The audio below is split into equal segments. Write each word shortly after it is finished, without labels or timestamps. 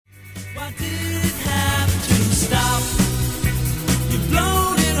Why did it have to stop? You've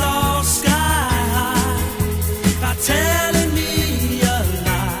blown it all sky high by telling me a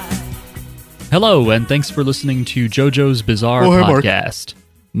lie. Hello, and thanks for listening to JoJo's Bizarre Oh, hey, Mark. Podcast.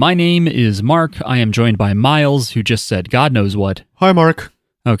 My name is Mark. I am joined by Miles, who just said God knows what. Hi, Mark.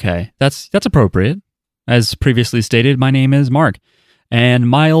 Okay, that's appropriate. As previously stated, my name is Mark. And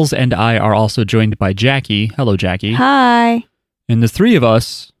Miles and I are also joined by Jackie. Hello, Jackie. Hi. And the three of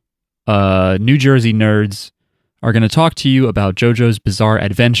us, New Jersey nerds, are going to talk to you about JoJo's Bizarre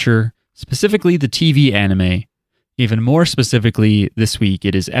Adventure, specifically the TV anime. Even more specifically, this week,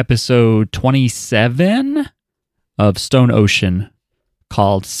 it is episode 27 of Stone Ocean,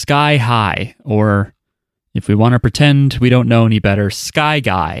 called Sky High, or if we want to pretend we don't know any better, Sky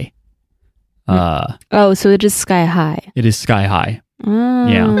Guy. Oh, so it is Sky High. It is Sky High.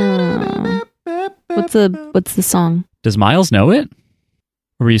 Yeah. What's the song? Does Miles know it?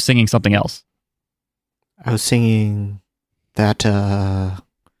 Or were you singing something else? I was singing that,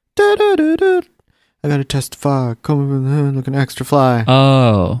 da-da-da-da. I gotta testify, coming from the hood looking extra fly.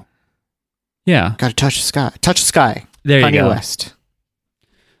 Oh. Yeah. Gotta touch the sky. Touch the sky. There you Kanye go. West.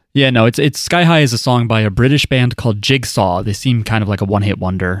 Yeah, no, it's Sky High is a song by a British band called Jigsaw. They seem kind of like a one-hit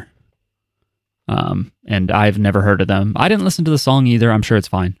wonder. And I've never heard of them. I didn't listen to the song either. I'm sure it's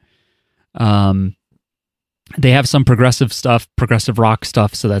fine. They have some progressive stuff, progressive rock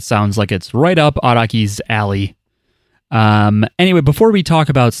stuff, so that sounds like it's right up Araki's alley. Anyway, before we talk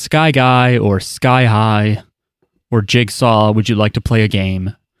about Sky Guy or Sky High or Jigsaw, would you like to play a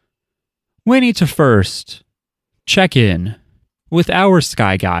game? We need to first check in with our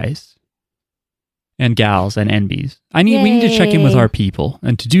Sky Guys and gals and NBs. We need to check in with Yay. our people.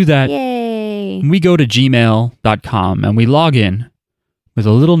 And to do that, Yay. we go to gmail.com and we log in with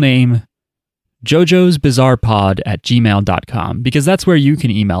a little name, Jojo's Bizarre Pod at gmail.com, because that's where you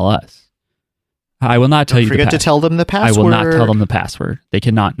can email us. I will not tell Don't you forget to tell them the password. I will not tell them the password. They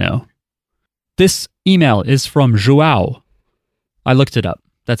cannot know. This email is from João. I looked it up.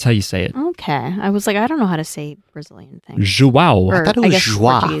 That's how you say it. Okay. I was like, I don't know how to say Brazilian things. João. Or, thought it was guess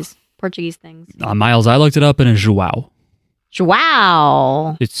João. Portuguese things. Miles, I looked it up and it's João.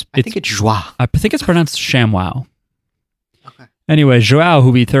 João. I think it's joie. I think it's pronounced ShamWow. Okay. Anyway, João, who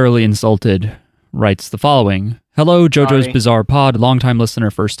we thoroughly insulted, writes the following. Hello, JoJo's Sorry. Bizarre Pod, longtime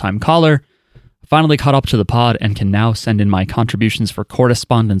listener, first-time caller. Finally caught up to the pod and can now send in my contributions for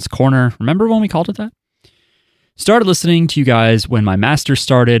Correspondence Corner. Remember when we called it that? Started listening to you guys when my master's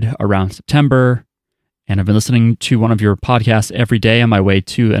started around September, and I've been listening to one of your podcasts every day on my way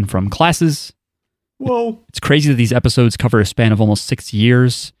to and from classes. Whoa. It's crazy that these episodes cover a span of almost 6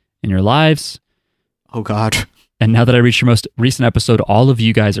 years in your lives. Oh, God. And now that I reached your most recent episode, all of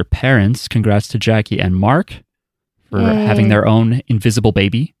you guys are parents. Congrats to Jackie and Mark for Yay. having their own invisible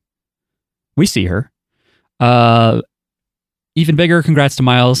baby. We see her. Even bigger, congrats to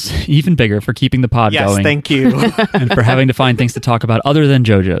Miles. Even bigger for keeping the pod Yes, going thank you. and for having to find things to talk about other than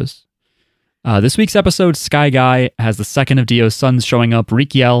JoJo's. This week's episode, Sky Guy, has the second of Dio's sons showing up,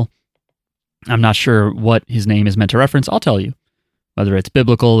 Rikiel. I'm not sure what his name is meant to reference. I'll tell you. Whether it's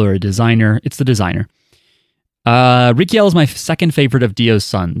biblical or a designer, it's the designer. Rikiel is my second favorite of Dio's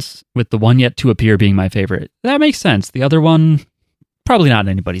sons, with the one yet to appear being my favorite. That makes sense. The other one, probably not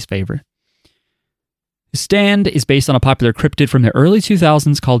anybody's favorite. His stand is based on a popular cryptid from the early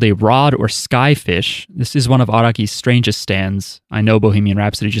 2000s called a rod or skyfish. This is one of Araki's strangest stands. I know Bohemian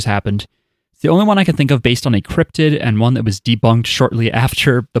Rhapsody just happened. It's the only one I can think of based on a cryptid and one that was debunked shortly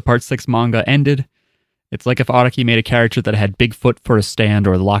after the Part 6 manga ended. It's like if Araki made a character that had Bigfoot for a stand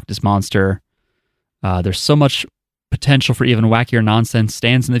or the Loch Ness Monster. There's so much potential for even wackier nonsense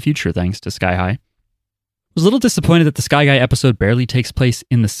stands in the future thanks to Sky High. I was a little disappointed that the Sky Guy episode barely takes place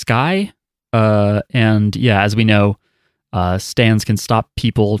in the sky. And yeah, as we know, stands can stop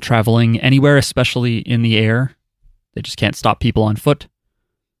people traveling anywhere, especially in the air. They just can't stop people on foot.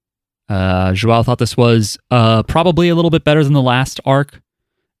 Joao thought this was probably a little bit better than the last arc,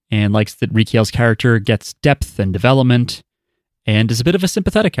 and likes that Rikiel's character gets depth and development, and is a bit of a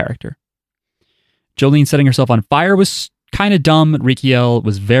sympathetic character. Jolene setting herself on fire was kind of dumb. Rikiel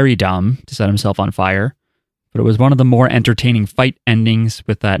was very dumb to set himself on fire, but it was one of the more entertaining fight endings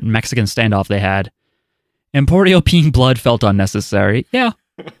with that Mexican standoff they had. Emporio peeing blood felt unnecessary. Yeah.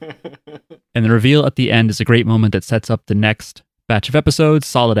 And the reveal at the end is a great moment that sets up the next batch of episodes.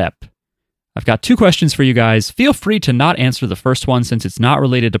 Solid ep. I've got 2 questions for you guys. Feel free to not answer the first one since it's not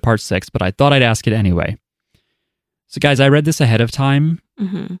related to Part 6, but I thought I'd ask it anyway. So guys, I read this ahead of time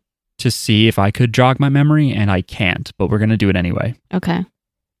to see if I could jog my memory, and I can't, but we're going to do it anyway. Okay.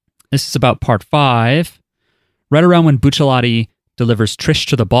 This is about Part 5. Right around when Bucciolati delivers Trish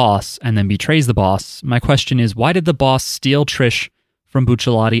to the boss and then betrays the boss, my question is, why did the boss steal Trish from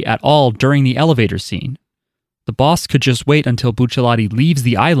Bucciolati at all during the elevator scene? The boss could just wait until Bucciolati leaves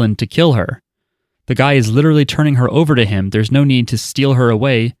the island to kill her. The guy is literally turning her over to him. There's no need to steal her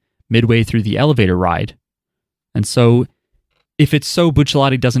away midway through the elevator ride. And so, if it's so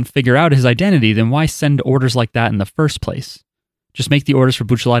Bucciolati doesn't figure out his identity, then why send orders like that in the first place? Just make the orders for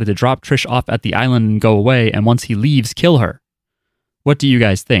Bucciolati to drop Trish off at the island and go away, and once he leaves, kill her. What do you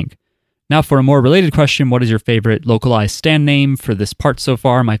guys think? Now for a more related question, what is your favorite localized stand name for this part so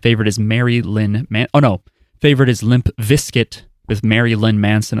far? My favorite is Mary Lynn favorite is Limp Bizkit with Mary Lynn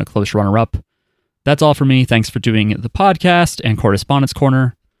Manson, a close runner-up. That's all for me. Thanks for doing the podcast and Correspondence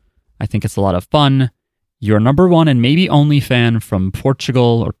Corner. I think it's a lot of fun. Your number one and maybe only fan from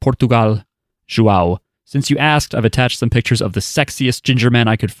Portugal, João. Since you asked, I've attached some pictures of the sexiest ginger men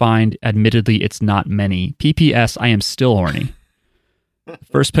I could find. Admittedly, it's not many. PPS, I am still horny.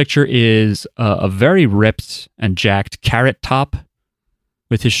 First picture is a very ripped and jacked Carrot Top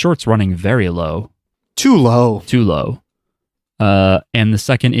with his shorts running very low. Too low. Too low. And the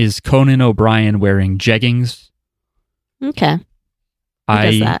second is Conan O'Brien wearing jeggings. Okay. Who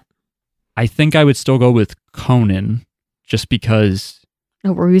does that? I think I would still go with Conan just because...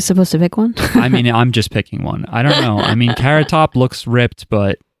 Oh, were we supposed to pick one? I mean, I'm just picking one. I don't know. I mean, Carrot Top looks ripped,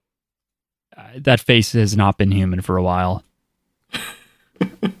 but that face has not been human for a while.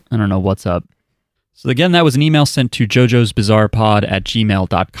 I don't know what's up. So again, that was an email sent to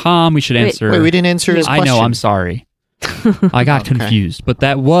jojosbizarrepod@gmail.com. We should answer... Wait, we didn't answer his question. I know, I'm sorry. I got confused, but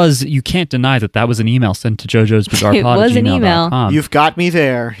you can't deny that was an email sent to jojosbizarrepod@gmail.com. It was an email. You've got me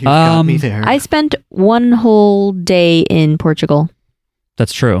there. Got me there. I spent one whole day in Portugal.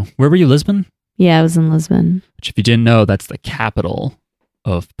 That's true. Where were you, Lisbon? Yeah, I was in Lisbon. Which, if you didn't know, that's the capital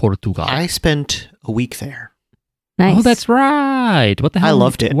of Portugal. I spent a week there. Nice. Oh, that's right. What the hell? I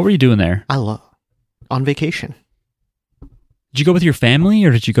loved it. What were you doing there? On vacation. Did you go with your family,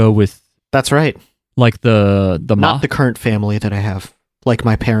 or did you go with... That's right. Like the Not the current family that I have. Like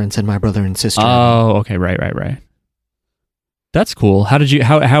my parents and my brother and sister. Oh, okay. Right. That's cool. How did you...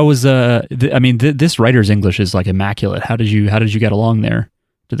 How was... this writer's English is like immaculate. How did you get along there?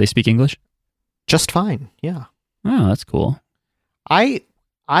 Did they speak English? Just fine. Yeah. Oh, that's cool. I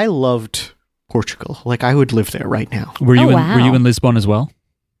loved Portugal. Like, I would live there right now. Were you in Lisbon as well?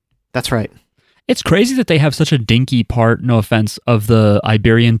 That's right. It's crazy that they have such a dinky part, no offense, of the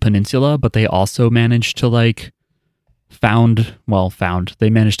Iberian Peninsula, but they also managed to they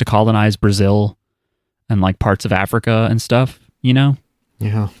managed to colonize Brazil and like parts of Africa and stuff, you know?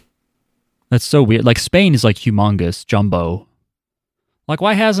 Yeah. That's so weird. Like Spain is like humongous, jumbo. Like,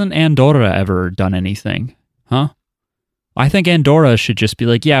 why hasn't Andorra ever done anything? Huh? I think Andorra should just be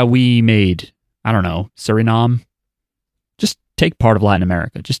like, yeah, we made, I don't know, Suriname. Just take part of Latin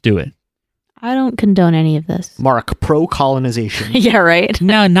America. Just do it. I don't condone any of this. Mark, pro-colonization. Yeah, right?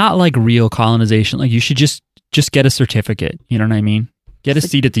 No, not like real colonization. Like, you should just get a certificate. You know what I mean? Get a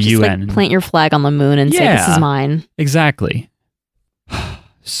seat at the UN. Like plant your flag on the moon and say, this is mine. Exactly.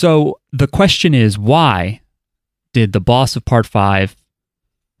 So the question is, why did the boss of Part 5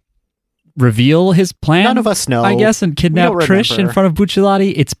 reveal his plan? None of us know. I guess, and kidnap Trish in front of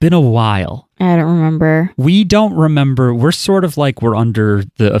Bucciolati? It's been a while. I don't remember. We don't remember. We're sort of like we're under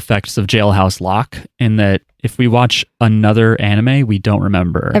the effects of Jailhouse Lock in that if we watch another anime, we don't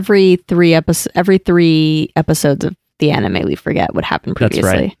remember. Every three episodes of the anime, we forget what happened previously.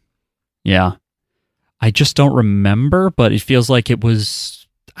 That's right. Yeah. I just don't remember, but it feels like it was,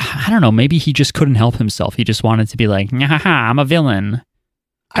 I don't know, maybe he just couldn't help himself. He just wanted to be like, I'm a villain.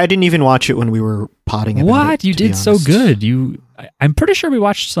 I didn't even watch it when we were potting about What? it, You did so good. I'm pretty sure we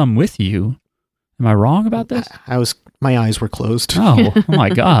watched some with you. Am I wrong about this? My eyes were closed. Oh my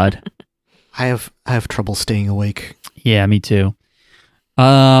God. I have trouble staying awake. Yeah, me too.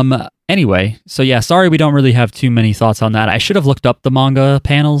 Anyway, so yeah, sorry we don't really have too many thoughts on that. I should have looked up the manga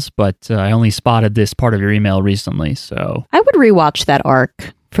panels, but I only spotted this part of your email recently, so... I would rewatch that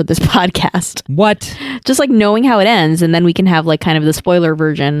arc for this podcast. What? Just like knowing how it ends, and then we can have like kind of the spoiler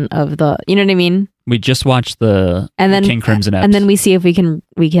version of the... You know what I mean? We just watched the King Crimson episode. And then we see if we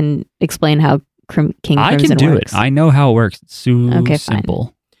can explain how King Crimson works. I can do it. I know how it works. It's so simple.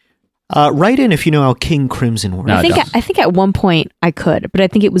 Fine. Write in if you know how King Crimson works. No, I think at one point I could, but I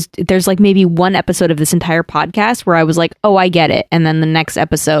think there's like maybe one episode of this entire podcast where I was like, oh, I get it. And then the next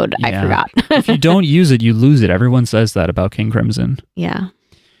episode, I forgot. If you don't use it, you lose it. Everyone says that about King Crimson. Yeah.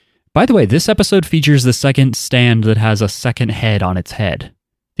 By the way, this episode features the second stand that has a second head on its head.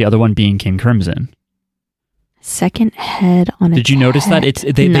 The other one being King Crimson. Second head on its head. Did you notice that?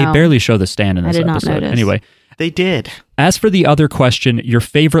 They barely show the stand in this episode. Not notice. Anyway, They did. As for the other question, your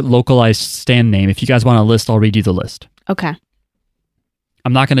favorite localized stand name, if you guys want a list, I'll read you the list. Okay.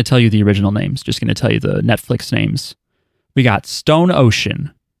 I'm not going to tell you the original names, just going to tell you the Netflix names. We got Stone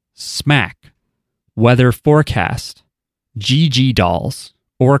Ocean, Smack, Weather Forecast, GG Dolls,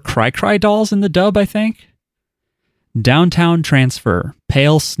 or Cry Cry Dolls in the dub, I think. Downtown Transfer,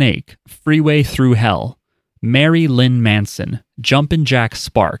 Pale Snake, Freeway Through Hell, Mary Lynn Manson, Jumpin' Jack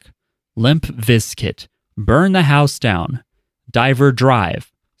Spark, Limp Bizkit, Burn the House Down, Diver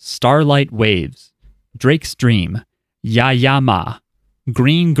Drive, Starlight Waves, Drake's Dream, Ya Ya Ma,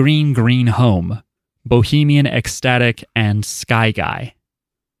 Green Green Green Home, Bohemian Ecstatic, and Sky Guy.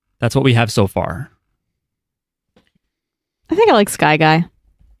 That's what we have so far. I think I like Sky Guy.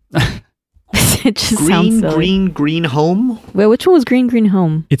 It just sounds silly. Green Home? Wait, which one was Green Green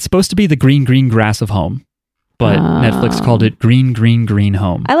Home? It's supposed to be the green green grass of home, but Netflix called it Green Green Green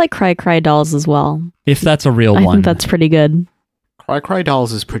Home. I like Cry Cry Dolls as well. If that's a real I one. think that's pretty good. Cry Cry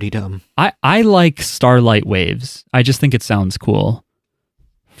Dolls is pretty dumb. I like Starlight Waves. I just think it sounds cool.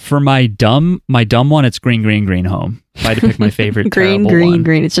 For my dumb one, it's Green Green Green Home. If I had to pick my favorite Green terrible Green one.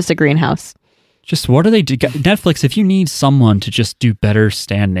 Green. It's just a greenhouse. Just what do they do? Netflix, if you need someone to just do better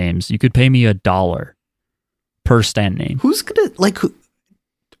stand names, you could pay me $1 per stand name. Who's gonna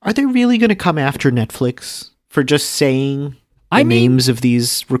are they really gonna come after Netflix for just saying the names of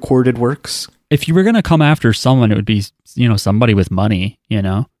these recorded works? If you were going to come after someone, it would be, somebody with money,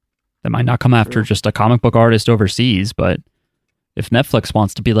 They might not come after just a comic book artist overseas, but if Netflix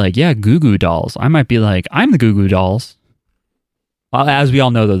wants to be like, yeah, Goo Goo Dolls, I might be like, I'm the Goo Goo Dolls. Well, as we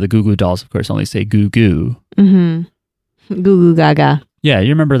all know, though, the Goo Goo Dolls, of course, only say goo goo. Mm-hmm. Goo Goo Gaga. Yeah, you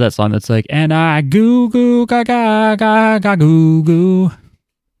remember that song that's like, and I goo goo gaga gaga goo goo.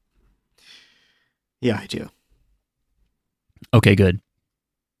 Yeah, I do. Okay, good.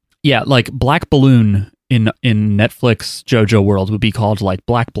 Yeah, like Black Balloon in Netflix JoJo world would be called like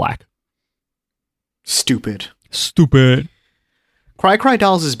Black Black. Stupid. Cry Cry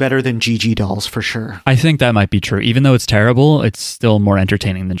Dolls is better than GG Dolls for sure. I think that might be true. Even though it's terrible, it's still more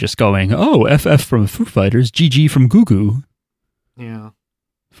entertaining than just going, oh, FF from Foo Fighters, GG from Goo Goo. Yeah.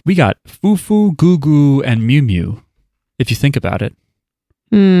 We got Foo Foo, Goo Goo, and Mew Mew, if you think about it.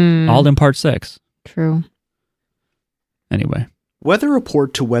 All in part 6. True. Anyway. Weather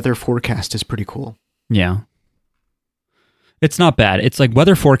Report to Weather Forecast is pretty cool. Yeah. It's not bad. It's like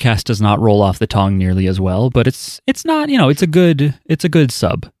Weather Forecast does not roll off the tongue nearly as well, but it's not, it's a good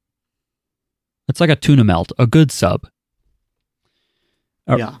sub. It's like a tuna melt, a good sub.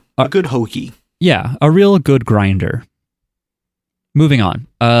 A good hokey. Yeah, a real good grinder. Moving on.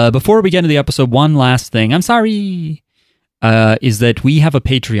 Before we get into the episode, one last thing. I'm sorry. Is that we have a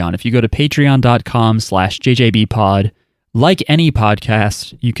Patreon. If you go to patreon.com/jjbpod, like any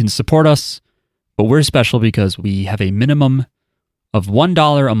podcast, you can support us. But we're special because we have a minimum of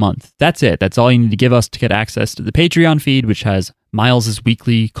 $1 a month. That's it. That's all you need to give us to get access to the Patreon feed, which has Miles'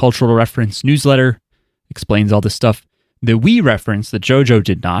 weekly cultural reference newsletter, explains all the stuff that we reference that JoJo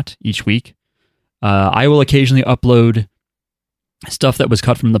did not each week. I will occasionally upload stuff that was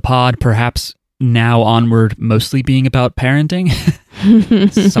cut from the pod, perhaps now onward mostly being about parenting.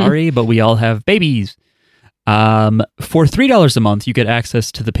 Sorry, but we all have babies. For $3 a month, you get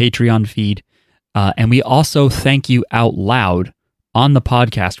access to the Patreon feed. And we also thank you out loud on the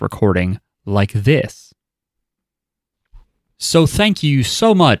podcast recording like this. So thank you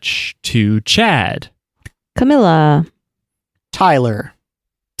so much to Chad, Camilla, Tyler,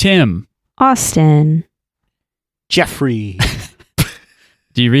 Tim, Austin, Jeffrey.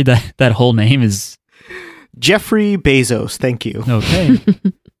 Do you read that whole name is Jeffrey Bezos. Thank you. okay.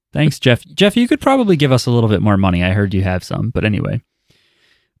 Thanks, Jeff. Jeff, you could probably give us a little bit more money. I heard you have some, but anyway.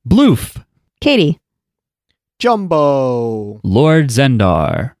 Bloof, Katie, Jumbo, Lord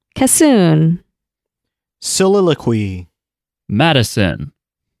Zendar, Kassoon, Soliloquy, Madison,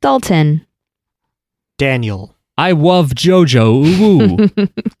 Dalton, Daniel, I love JoJo,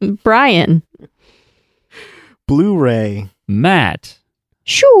 ooh, Brian, Blu-ray, Matt,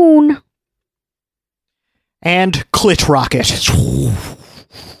 Shoon, and Clit Rocket.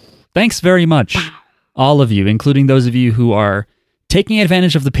 Thanks very much, all of you, including those of you who are taking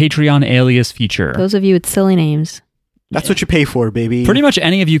advantage of the Patreon alias feature. those of you with silly names. That's what you pay for, baby. Pretty much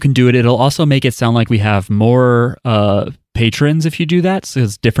any of you can do it. It'll also make it sound like we have more patrons if you do that, so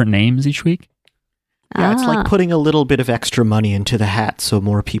it's different names each week. Yeah, it's like putting a little bit of extra money into the hat so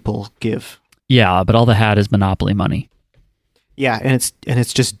more people give. Yeah, but all the hat is Monopoly money. Yeah, and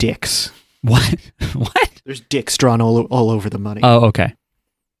it's just dicks. What? What? There's dicks drawn all over the money. Oh, okay.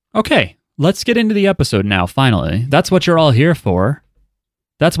 Okay, let's get into the episode now, finally. That's what you're all here for.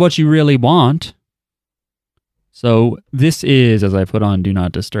 That's what you really want. So this is, as I put on Do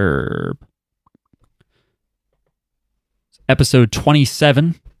Not Disturb, episode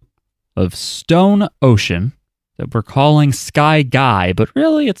 27 of Stone Ocean that we're calling Sky Guy, but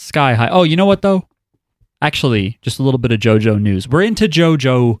really it's Sky High. Oh, you know what though? Actually, just a little bit of JoJo news. We're into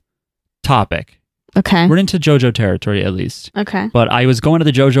JoJo topic. Okay. We're into JoJo territory at least. Okay. But I was going to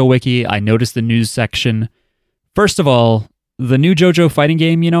the JoJo wiki. I noticed the news section. First of all, the new JoJo fighting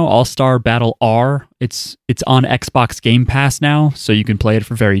game, All-Star Battle R, it's on Xbox Game Pass now, so you can play it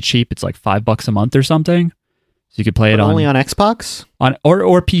for very cheap. It's like $5 a month or something. So you could play it only on Xbox?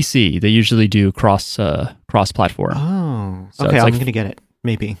 Or PC. They usually do cross platform. Oh. So okay, it's I'm like- going to get it.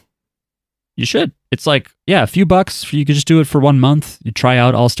 Maybe. You should. It's like, a few bucks. You could just do it for 1 month. You try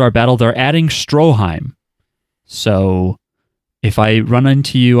out All-Star Battle. They're adding Stroheim. So if I run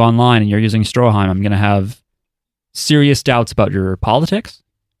into you online and you're using Stroheim, I'm going to have serious doubts about your politics.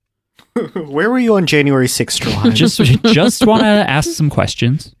 Where were you on January 6th, Stroheim? Just want to ask some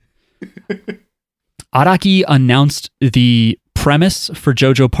questions. Araki announced the premise for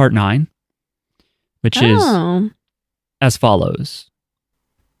JoJo Part 9, which is as follows.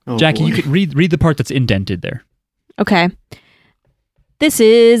 Oh, Jackie, boy. you could read the part that's indented there. Okay. This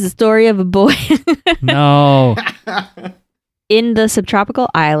is the story of a boy No. in the subtropical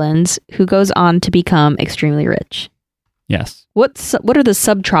islands who goes on to become extremely rich. Yes. What are the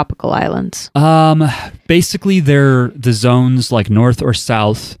subtropical islands? Basically they're the zones like north or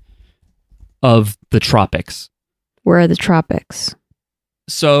south of the tropics. Where are the tropics?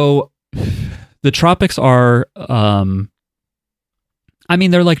 So the tropics are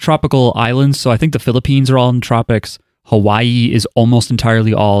they're like tropical islands, so I think the Philippines are all in the tropics. Hawaii is almost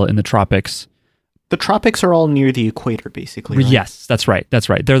entirely all in the tropics. The tropics are all near the equator, basically. Right? Yes, that's right.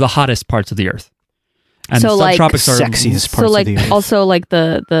 They're the hottest parts of the earth. And So, the like, subtropics are sexiest So parts like of the earth. also like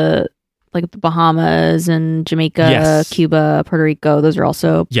the Bahamas and Jamaica, Yes. Cuba, Puerto Rico, those are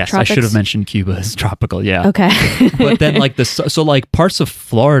also Yes, tropics? I should have mentioned Cuba as tropical, yeah. Okay. But then like like parts of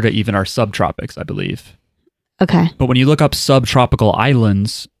Florida even are subtropics, I believe. Okay. But when you look up subtropical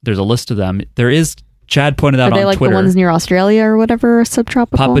islands, there's a list of them. There is, Chad pointed out Are they on like Twitter, the ones near Australia or whatever are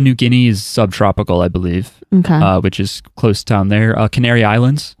subtropical? Papua New Guinea is subtropical, I believe, Okay. which is close down there. Canary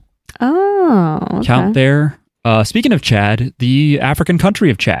Islands Oh, okay. count there. Speaking of Chad, the African country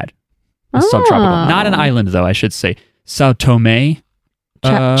of Chad is subtropical. Not an island, though, I should say. Sao Tome.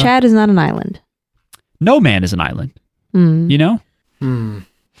 Chad is not an island. No Man is an island. Hmm. You know? Hmm.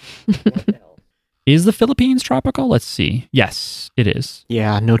 Is the Philippines tropical? Let's see. Yes, it is.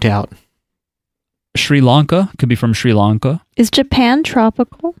 Yeah, no doubt. Sri Lanka could be from Sri Lanka. Is Japan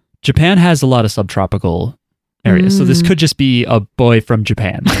tropical? Japan has a lot of subtropical areas, so this could just be a boy from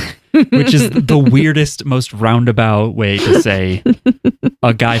Japan, which is the weirdest, most roundabout way to say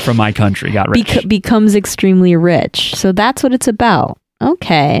a guy from my country got rich. Becomes extremely rich. So that's what it's about.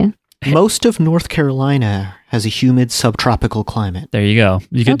 Okay. Most of North Carolina has a humid subtropical climate. There you go.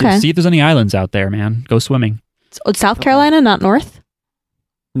 You could Okay. see if there's any islands out there, man. Go swimming. So South Carolina, not North?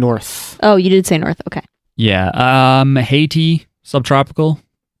 North. Oh, you did say North. Okay. Yeah. Haiti, subtropical.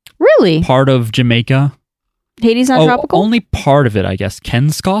 Really? Part of Jamaica. Haiti's not tropical? Only part of it, I guess.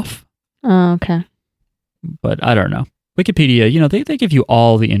 Kenskoff. Oh, okay. But I don't know. Wikipedia, they give you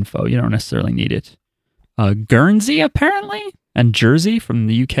all the info. You don't necessarily need it. Guernsey, apparently, and Jersey from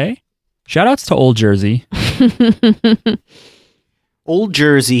the UK. Shoutouts to Old Jersey. Old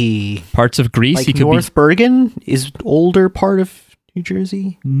Jersey. Parts of Greece. Like you could North Bergen is older part of New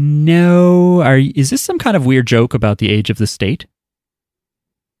Jersey. No. Is this some kind of weird joke about the age of the state?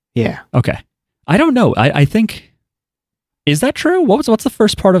 Yeah. Okay. I don't know. I think... Is that true? What's the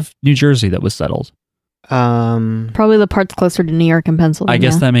first part of New Jersey that was settled? Probably the parts closer to New York and Pennsylvania. I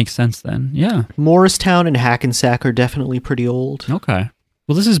guess that makes sense then. Yeah. Morristown and Hackensack are definitely pretty old. Okay.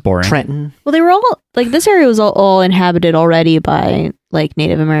 Well, this is boring. Trenton. Well, they were all like this area was all inhabited already by like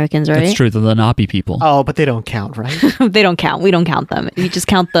Native Americans, right? That's true. The Lenape people. Oh, but they don't count, right? They don't count. We don't count them. We just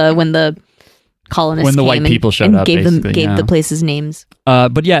count when the colonists When the came white and- people showed and up, gave basically, yeah. the places names.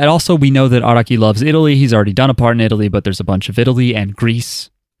 But yeah, and also we know that Araki loves Italy. He's already done a part in Italy, but there's a bunch of Italy and Greece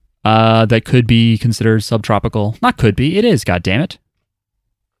that could be considered subtropical. Not could be. It is, goddammit.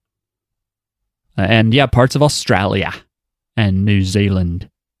 And yeah, parts of Australia and New Zealand.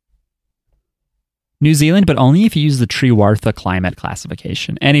 New Zealand, but only if you use the Trewartha climate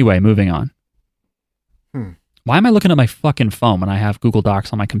classification. Anyway, moving on. Why am I looking at my fucking phone when I have Google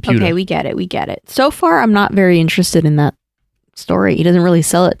Docs on my computer? Okay, we get it. So far, I'm not very interested in that story. He doesn't really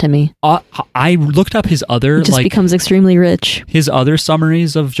sell it to me. I looked up his other He just becomes extremely rich. his other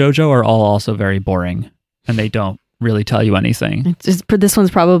summaries of JoJo are all also very boring, and they don't really tell you anything. It's just, this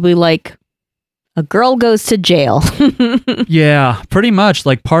one's probably like A girl goes to jail. Yeah, pretty much.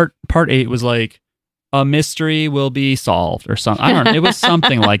 Like part 8 was like a mystery will be solved or something. I don't know. It was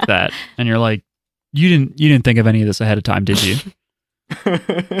something like that. And you're like, you didn't think of any of this ahead of time, did you?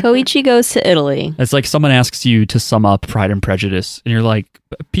 Koichi goes to Italy. It's like someone asks you to sum up Pride and Prejudice, and you're like,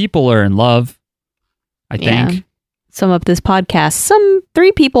 people are in love, I think. Yeah. Sum up this podcast.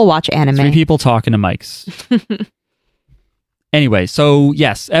 3 people watch anime. 3 people talking to mics. Anyway, so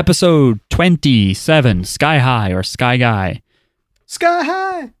yes, episode 27, Sky High or Sky Guy. Sky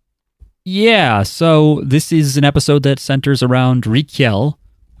High! Yeah, so this is an episode that centers around Riquel,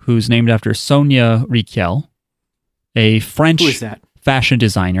 who's named after Sonia Riquel, a French Who is that? fashion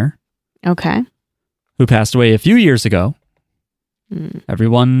designer Okay. who passed away a few years ago.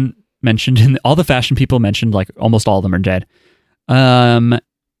 Everyone mentioned, all the fashion people mentioned, like almost all of them are dead. And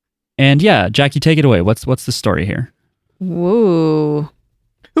yeah, Jackie, take it away. What's the story here? Woo.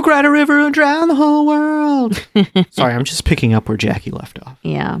 Who cried a river and drowned the whole world? Sorry, I'm just picking up where Jackie left off.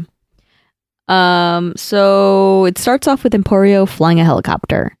 Yeah. So it starts off with Emporio flying a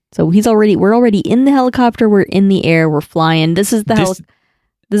helicopter. So we're already in the helicopter. We're in the air. We're flying. This is the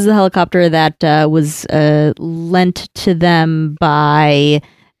helicopter that was lent to them by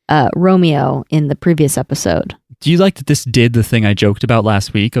Romeo in the previous episode. Do you like that this did the thing I joked about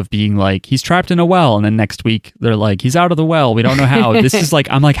last week of being like, he's trapped in a well, and then next week they're like, he's out of the well. We don't know how. This is like,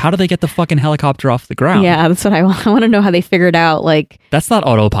 I'm like, how do they get the fucking helicopter off the ground? Yeah, that's what I want to know, how they figured out. Like, that's not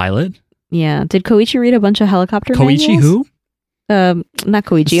autopilot. Yeah. Did Koichi read a bunch of helicopter Koichi manuals? who? Not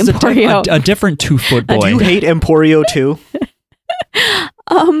Koichi, This is Emporio. a different 2-foot boy. Do you hate Emporio too?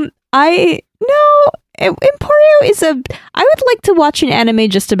 Emporio is I would like to watch an anime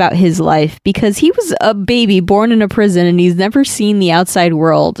just about his life, because he was a baby born in a prison and he's never seen the outside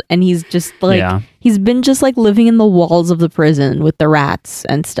world, and he's just like, he's been just like living in the walls of the prison with the rats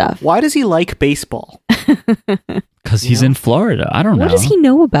and stuff. Why does he like baseball? Because he's in Florida. I don't know. What does he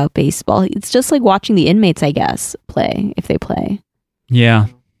know about baseball? It's just like watching the inmates, I guess, play, if they play. Yeah.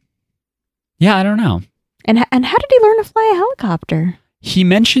 Yeah, I don't know. And how did he learn to fly a helicopter? He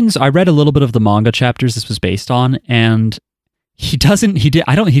mentions, I read a little bit of the manga chapters this was based on, and he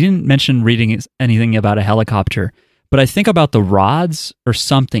didn't mention reading anything about a helicopter, but I think about the rods or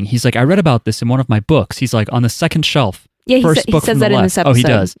something. He's like, I read about this in one of my books. He's like, on the second shelf. Yeah, he book says from that the in left. this episode. Oh, he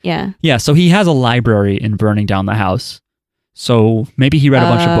does. Yeah. Yeah, so he has a library in Burning Down the House. So maybe he read a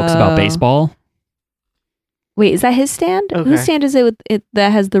bunch of books about baseball. Wait, is that his stand? Okay. Whose stand is it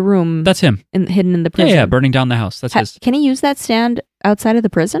that has the room? That's him. Hidden in the prison. Yeah, Burning Down the House. That's his. Can he use that stand outside of the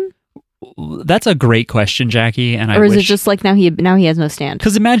prison? That's a great question, Jackie. And Or is it just like now he has no stand?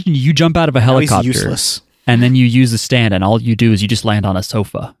 Because imagine you jump out of a Now helicopter. he's useless. And then you use the stand, and all you do is you just land on a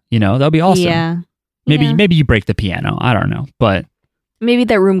sofa. You know, that'd be awesome. Yeah. Maybe you break the piano. I don't know, but maybe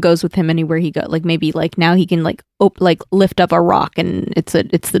that room goes with him anywhere he goes. Like maybe like now he can like lift up a rock and it's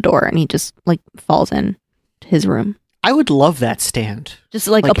the door, and he just like falls in to his room. I would love that stand. Just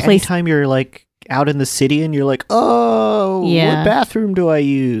like a place. Anytime you're like out in the city and you're like, oh, Yeah. what bathroom do I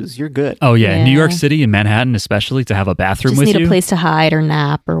use? You're good. oh yeah, Yeah. New York City and Manhattan especially, to have a bathroom Just with need you. a place to hide or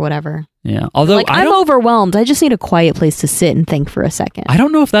nap or whatever. Yeah, although Like I'm overwhelmed. I just need a quiet place to sit and think for a second. I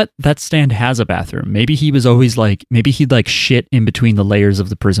don't know if that stand has a bathroom. Maybe he was always like, maybe he'd like shit in between the layers of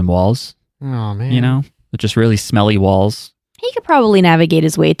the prison walls. Oh, man. You know, with just really smelly walls. He could probably navigate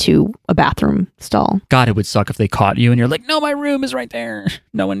his way to a bathroom stall. God, it would suck if they caught you and you're like, no, my room is right there.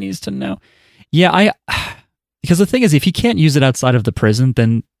 No one needs to know. Yeah, because the thing is, if you can't use it outside of the prison,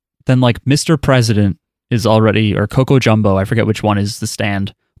 then like Mr. President is already, or Coco Jumbo, I forget which one is the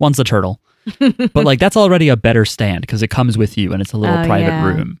stand. One's the turtle. But like that's already a better stand because it comes with you and it's a little private yeah.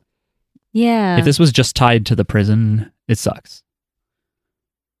 room. Yeah. If this was just tied to the prison, it sucks.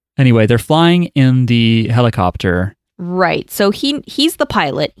 Anyway, they're flying in the helicopter. Right. So he's the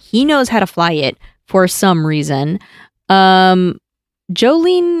pilot. He knows how to fly it for some reason. Jolene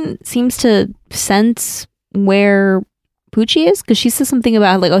seems to sense where Poochie is, because she says something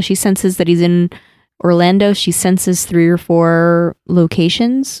about like, oh, she senses that he's in Orlando. She senses 3 or 4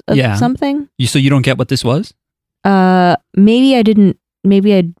 locations of something. So you don't get what this was? Maybe I didn't.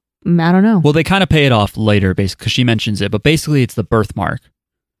 Maybe I don't know. Well, they kind of pay it off later, basically, because she mentions it. But basically, it's the birthmark.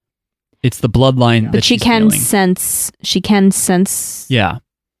 It's the bloodline that But she she's can feeling. sense. She can sense. Yeah.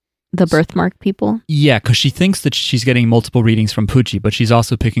 The birthmark people. Yeah, because she thinks that she's getting multiple readings from Poochie, but she's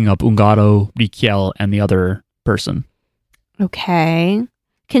also picking up Ungaro, Riquel, and the other person. Okay.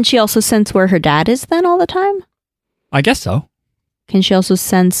 Can she also sense where her dad is then all the time? I guess so. Can she also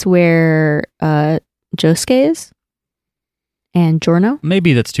sense where Josuke is? And Giorno?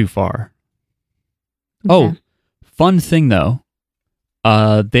 Maybe that's too far. Okay. Oh, fun thing though.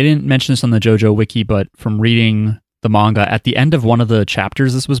 They didn't mention this on the JoJo wiki, but from reading the manga, at the end of one of the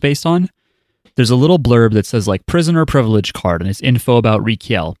chapters this was based on, there's a little blurb that says like prisoner privilege card, and it's info about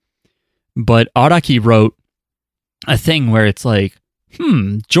Rikiel. But Araki wrote a thing where it's like,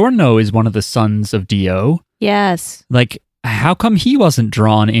 Giorno is one of the sons of Dio. Yes. Like, how come he wasn't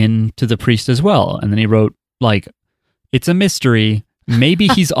drawn into the priest as well? And then he wrote, like, it's a mystery. Maybe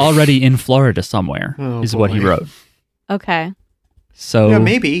he's already in Florida somewhere, what he wrote. Okay. So yeah,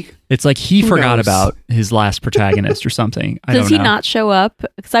 maybe. It's like he Who forgot knows? about his last protagonist or something. I Does don't he know. not show up?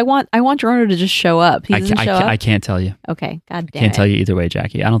 Because I want Giorno to just show up. He doesn't show up? I can't tell you. Okay. God damn Can't it. tell you either way,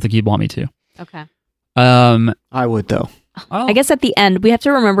 Jackie. I don't think he'd want me to. Okay. I would, though. I guess at the end, we have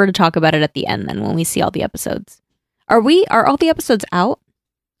to remember to talk about it at the end then when we see all the episodes. Are all the episodes out?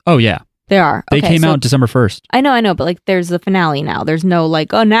 Oh, yeah. They are. They Okay, came so- out December 1st. I know, but like there's the finale now. There's no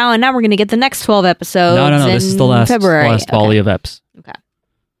like, oh, now we're going to get the next 12 episodes. No. This is the last February. volley of eps. Okay.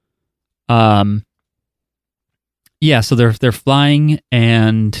 Yeah, so they're flying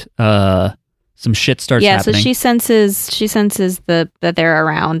and some shit starts happening. So she senses that they're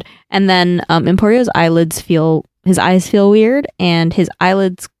around, and then Emporio's his eyes feel weird, and his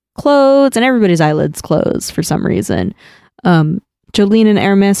eyelids close, and everybody's eyelids close for some reason. Jolene and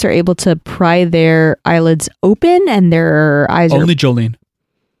Aramis are able to pry their eyelids open, and their eyes Only Jolene.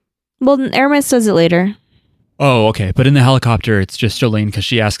 Well, Aramis does it later, Oh, okay. But in the helicopter, it's just Jolene because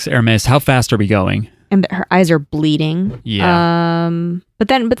she asks Hermes, how fast are we going? and her eyes are bleeding. Yeah. But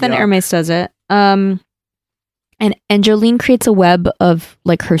then Yuck. Aramis does it. And Jolene creates a web of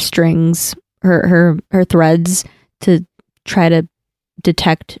like her strings, her threads to try to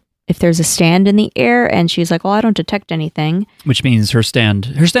detect if there's a stand in the air, and she's like, well, I don't detect anything. Which means her stand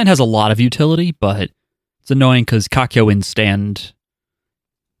has a lot of utility, but it's annoying because Kakyoin's stand,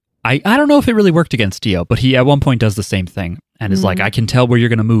 I don't know if it really worked against Dio, but he at one point does the same thing and is like, I can tell where you're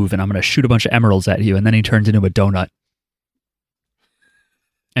going to move and I'm going to shoot a bunch of emeralds at you, and then he turns into a donut.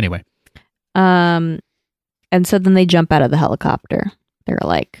 Anyway. And so then they jump out of the helicopter. They're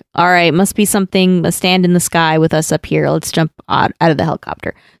like, all right, must be something, a stand in the sky with us up here. Let's jump out of the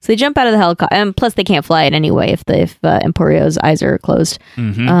helicopter. So they jump out of the helicopter, and plus they can't fly it anyway if Emporio's eyes are closed.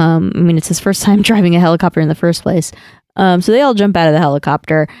 Mhm. I mean, it's his first time driving a helicopter in the first place. So they all jump out of the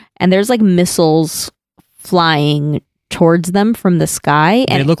helicopter, and there's like missiles flying towards them from the sky.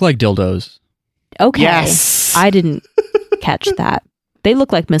 They And look like dildos. okay, Yes. I didn't catch that. They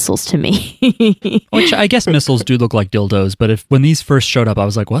look like missiles to me. Which I guess missiles do look like dildos, but when these first showed up, I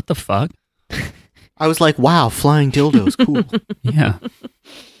was like, what the fuck? I was like, wow, flying dildos, cool. Yeah.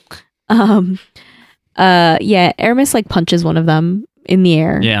 Yeah, Aramis like punches one of them in the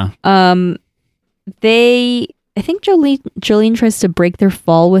air. Yeah. I think Jolene tries to break their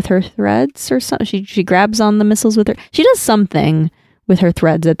fall with her threads or something. She grabs on the missiles with her. She does something with her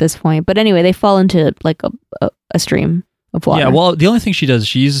threads at this point. But anyway, they fall into like a stream of water. Yeah, well, the only thing she does,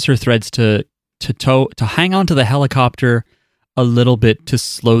 she uses her threads to hang onto the helicopter a little bit to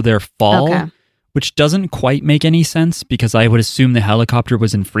slow their fall, Okay. which doesn't quite make any sense because I would assume the helicopter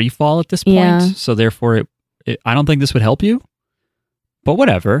was in free fall at this point. Yeah. So therefore, I don't think this would help you. But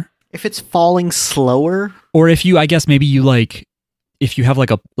whatever. If it's falling slower, Or if you, I guess maybe you if you have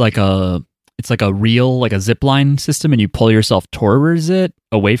it's like a reel, like a zip line system, and you pull yourself towards it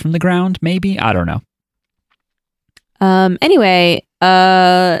away from the ground. Maybe, I don't know. Anyway,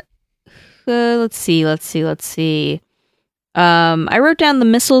 let's see. I wrote down the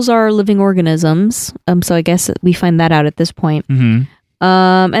missiles are living organisms. So I guess we find that out at this point. Mm-hmm.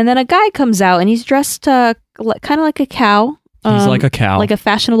 And then a guy comes out and he's dressed kind of like a cow. He's like a cow, like a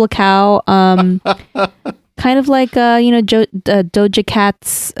fashionable cow. Kind of like Doja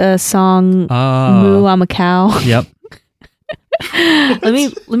Cat's song "Moo, I'm a Cow." Yep. let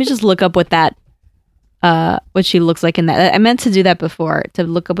me just look up what she looks like in that. I meant to do that before, to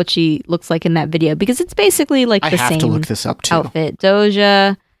look up what she looks like in that video, because it's basically like I the have same to look this up too. outfit.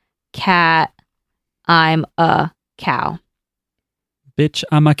 Doja Cat, I'm a cow. Bitch,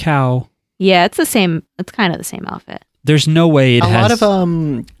 I'm a cow. Yeah, it's the same. It's kind of the same outfit. There's no way it A has. lot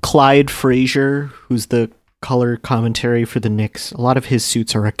of Clyde Frazier, who's the color commentary for the Knicks, a lot of his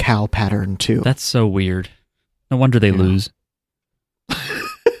suits are a cow pattern too. That's so weird. No wonder they Yeah. lose.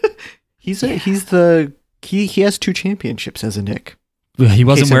 He has 2 championships as a Knick. He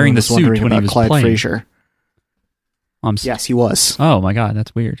wasn't In case wearing anyone the was suit wondering when he about was Clyde playing. Frazier. Yes. Yes, he was. Oh my god,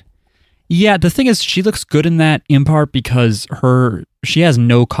 that's weird. Yeah, the thing is, she looks good in that in part because she has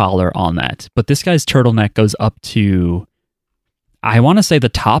no collar on that, but this guy's turtleneck goes up to, I want to say, the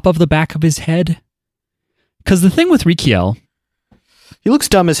top of the back of his head. Because the thing with Rikiel, He looks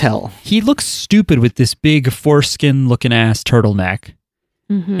dumb as hell. he looks stupid with this big foreskin looking ass turtleneck.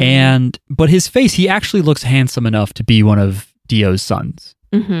 Mhm. But his face, he actually looks handsome enough to be one of Dio's sons,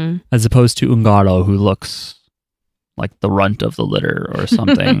 Mhm. as opposed to Ungaro, who looks like the runt of the litter or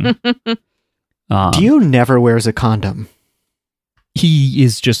something. Dio never wears a condom. He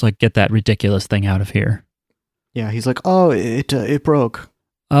is just like, get that ridiculous thing out of here. Yeah, he's like, oh, it broke.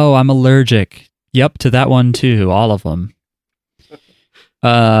 Oh, I'm allergic. Yep, to that one too. All of them.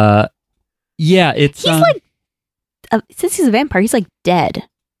 Yeah, it's He's like, since he's a vampire, he's like dead.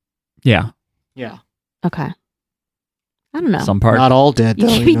 yeah, Yeah. Okay. I don't know. some part. Not all dead, You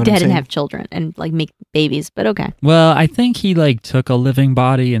though. can be know what I'm dead and saying? have children and like make babies, but okay. Well, I think he like took a living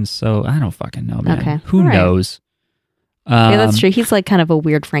body, and so I don't fucking know, man. Okay, Who all right. knows? Yeah, that's true. He's like kind of a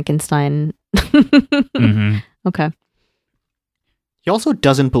weird Frankenstein. Mhm. Okay. He also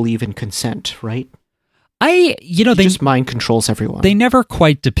doesn't believe in consent, right? They He just mind controls everyone. they never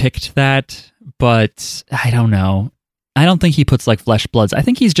quite depict that, but I don't know. I don't think he puts like flesh bloods. I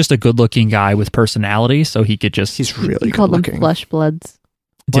think he's just a good-looking guy with personality, so he could just. He's really He good called them looking. flesh bloods.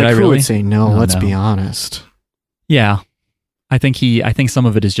 Did I Crew really? would say no. Oh, Let's no. be honest. Yeah, I think some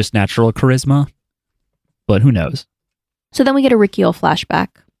of it is just natural charisma, but who knows? So then we get a Rikiel flashback.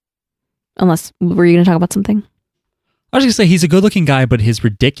 Unless, were you going to talk about something? I was gonna say he's a good-looking guy, but his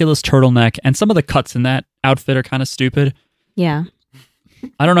ridiculous turtleneck and some of the cuts in that outfit are kind of stupid. Yeah.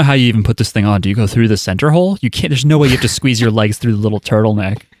 I don't know how you even put this thing on. Do you go through the center hole? You can't. There's no way you have to squeeze your legs through the little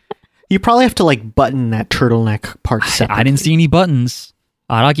turtleneck. You probably have to like button that turtleneck part separately. I didn't see any buttons.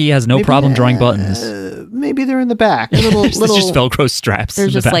 Araki has no Maybe, problem drawing buttons. Maybe they're in the back. A little, It's just Velcro straps. There's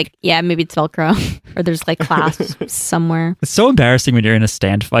in the just back. like, yeah, maybe it's Velcro. Or there's like clasps somewhere. It's so embarrassing when you're in a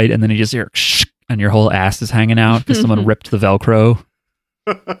stand fight and then you just hear shh, and your whole ass is hanging out because someone ripped the Velcro.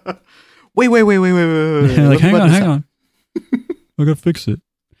 Wait. Like, Let me hang button on, this hang up. on. I gotta fix it.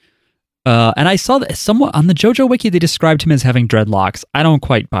 And I saw that somewhat on the JoJo Wiki, they described him as having dreadlocks. I don't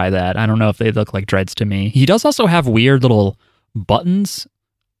quite buy that. I don't know if they look like dreads to me. He does also have weird little buttons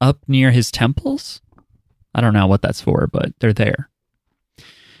up near his temples. I don't know what that's for, but they're there.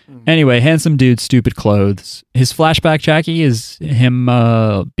 Anyway, handsome dude, stupid clothes. His flashback, Jackie, is him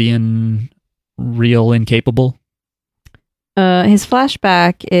being real incapable. His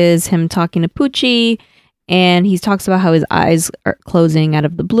flashback is him talking to Poochie, and he talks about how his eyes are closing out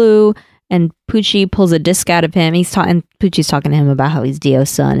of the blue, and Poochie pulls a disc out of him. And Poochie's talking to him about how he's Dio's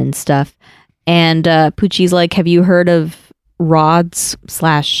son and stuff. And Poochie's like, have you heard of rods,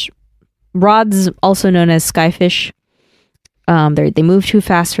 also known as skyfish? They move too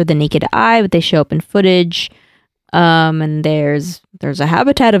fast for the naked eye, but they show up in footage. And there's a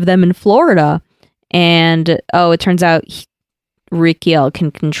habitat of them in Florida. And it turns out Rikiel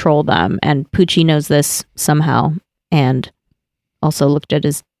can control them, and Poochie knows this somehow, and also looked at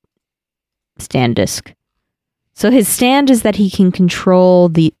his stand disc. So his stand is that he can control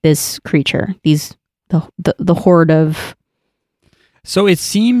this creature, the horde of So it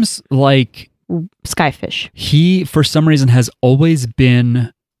seems like skyfish. he, for some reason, has always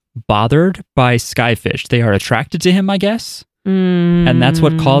been bothered by skyfish. They are attracted to him, I guess. And that's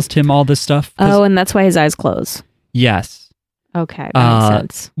what caused him all this stuff. 'Cause- Oh, and that's why his eyes close. yes. Okay, that makes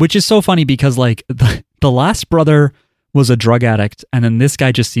sense. Which is so funny because, like, the last brother was a drug addict, and then this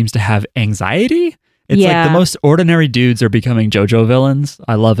guy just seems to have anxiety. It's like Yeah. the most ordinary dudes are becoming JoJo villains.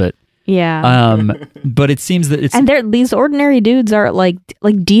 I love it. Yeah. But it seems that it's And these ordinary dudes are like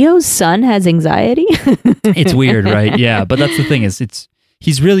Dio's son has anxiety. it's weird, right? Yeah, but that's the thing is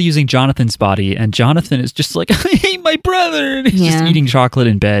he's really using Jonathan's body, and Jonathan is just like, I hate my brother, and he's just Yeah. eating chocolate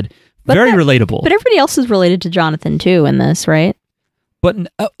in bed. But Very relatable. But everybody else is related to Jonathan too in this, right? But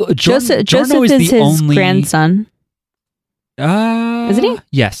Joseph Giorno is his only grandson. Isn't he?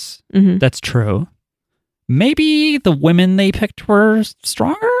 Yes, Mm-hmm. that's true. Maybe the women they picked were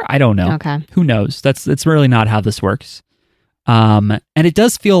stronger. I don't know. Okay. Who knows? That's really not how this works. And it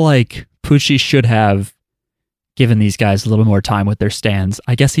does feel like Poochie should have given these guys a little more time with their stands.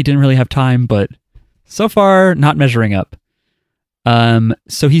 I guess he didn't really have time, but so far not measuring up.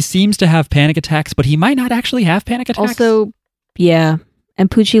 So he seems to have panic attacks, but he might not actually have panic attacks. Also, yeah. And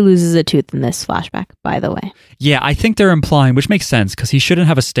Poochie loses a tooth in this flashback, by the way. Yeah, I think they're implying, which makes sense, because he shouldn't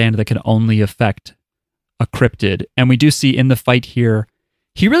have a stand that can only affect a cryptid. And we do see in the fight here,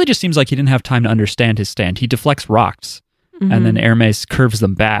 he really just seems like he didn't have time to understand his stand. He deflects rocks, and then Hermes curves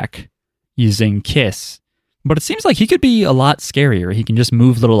them back using Kiss. But it seems like he could be a lot scarier. He can just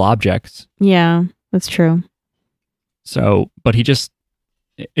move little objects. Yeah, that's true. So, but he just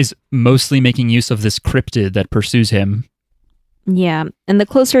is mostly making use of this cryptid that pursues him. Yeah. And the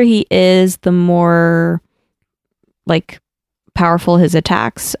closer he is, the more like powerful his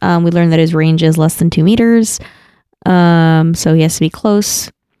attacks. We learned that his range is less than 2 meters. So he has to be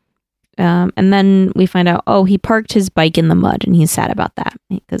close. And then we find out, he parked his bike in the mud, and he's sad about that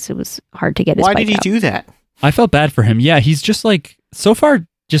because it was hard to get his bike out. Why did he do that? I felt bad for him. Yeah, he's just like, so far,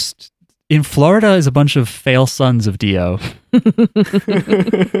 just in Florida is a bunch of fail sons of Dio.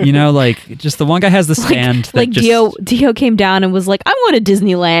 Like just the one guy has the stand. Dio came down and was like, I want a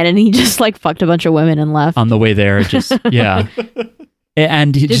Disneyland, and he just like fucked a bunch of women and left. On the way there, just, yeah.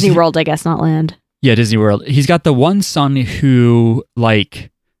 And Disney World, I guess, not land. Yeah, Disney World. He's got the one son who,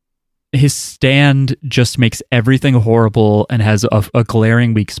 like, his stand just makes everything horrible and has a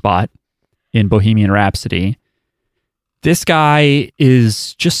glaring weak spot in Bohemian Rhapsody. This guy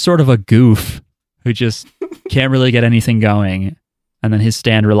is just sort of a goof who just can't really get anything going. And then his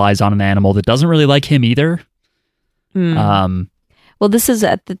stand relies on an animal that doesn't really like him either. Well, this is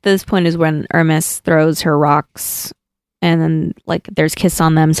at this point is when Hermes throws her rocks, and then like there's Kiss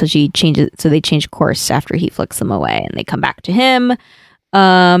on them, so they change course after he flicks them away, and they come back to him.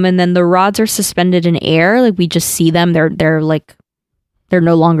 And then the rods are suspended in air. Like we just see them. They're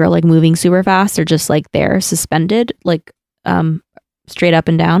no longer like moving super fast. They're just like they're suspended, like straight up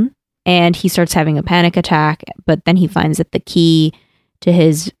and down. And he starts having a panic attack, but then he finds that the key to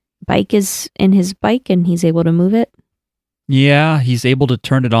his bike is in his bike, and he's able to move it. Yeah, he's able to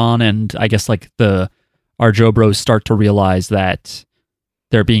turn it on, and I guess like our Joe Bros start to realize that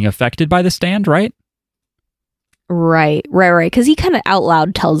they're being affected by the stand, right? Right. Because he kind of out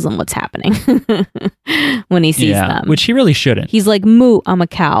loud tells them what's happening when he sees them. Which he really shouldn't. He's like, "Moo, I'm a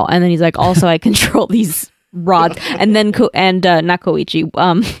cow," and then he's like, "Also, I control these rods." And then not Koichi,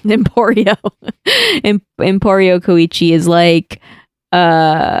 Emporio, Emporio Koichi is like,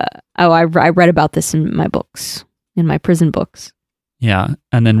 I read about this in my books, in my prison books. Yeah,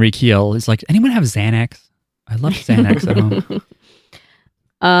 and then Rikiel is like, "Anyone have Xanax? I love Xanax at home."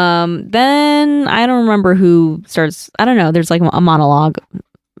 Then I don't remember who starts. I don't know. There's like a monologue,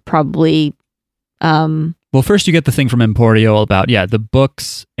 probably. Well, first you get the thing from Emporio about the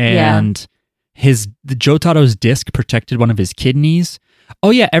books and the Jotaro's disc protected one of his kidneys. Oh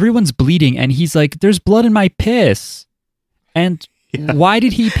yeah, everyone's bleeding, and he's like, "There's blood in my piss." And why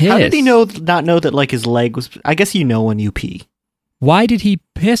did he piss? How did he not know that like his leg was? I guess when you pee. Why did he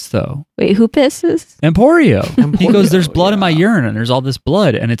piss, though? Wait, who pisses? Emporio. He goes, "There's blood in my urine, and there's all this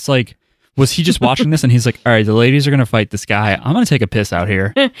blood." And it's like, was he just watching this? And he's like, "All right, the ladies are going to fight this guy. I'm going to take a piss out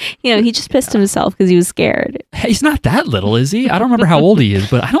here." He just pissed himself because he was scared. He's not that little, is he? I don't remember how old he is,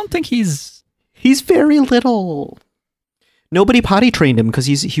 but I don't think he's very little. Nobody potty trained him because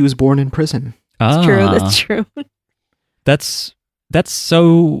he was born in prison. That's true. That's true. That's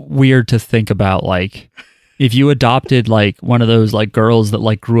so weird to think about, like, if you adopted like one of those like girls that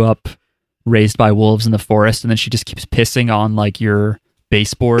like grew up raised by wolves in the forest, and then she just keeps pissing on like your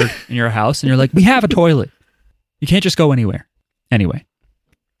baseboard in your house, and you're like, "We have a toilet. You can't just go anywhere." Anyway.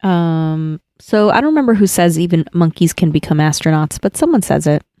 So I don't remember who says even monkeys can become astronauts, but someone says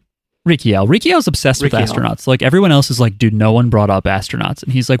it. Rikiel. Rikiel's obsessed with astronauts. Like everyone else is like, "Dude, no one brought up astronauts."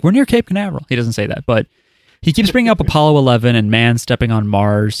 And he's like, "We're near Cape Canaveral." He doesn't say that, but he keeps bringing up Apollo 11 and man stepping on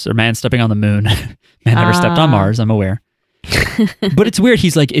Mars, or man stepping on the moon. Man never stepped on Mars, I'm aware. But it's weird.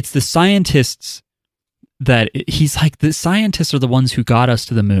 He's like, it's the scientists he's like, the scientists are the ones who got us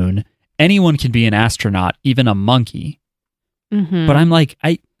to the moon. Anyone can be an astronaut, even a monkey. Mm-hmm. But I'm like,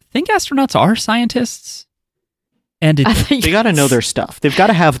 I think astronauts are scientists. And they got to know their stuff. They've got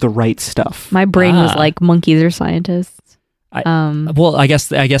to have the right stuff. My brain was like, monkeys are scientists. Well, I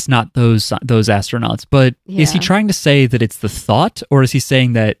guess not those astronauts, but is he trying to say that it's the thought, or is he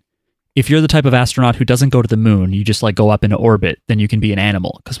saying that if you're the type of astronaut who doesn't go to the moon, you just like go up into orbit, then you can be an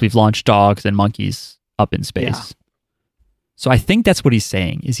animal because we've launched dogs and monkeys up in space. Yeah. So I think that's what he's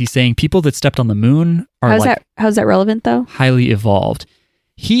saying. Is he saying people that stepped on the moon are how's that relevant though? Highly evolved.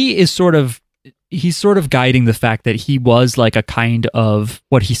 He's sort of guiding the fact that he was like a kind of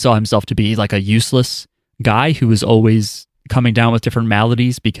what he saw himself to be, like a useless guy who was always coming down with different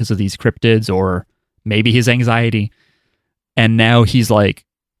maladies because of these cryptids or maybe his anxiety. And now he's like,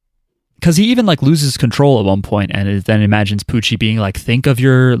 because he even like loses control at one point and then imagines Pucci being like, "Think of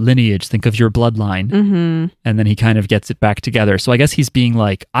your lineage, think of your bloodline." Mm-hmm. And then he kind of gets it back together. So I guess he's being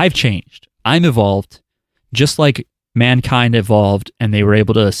like, "I've changed. I'm evolved, just like mankind evolved, and they were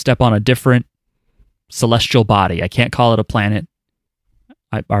able to step on a different celestial body. I can't call it a planet.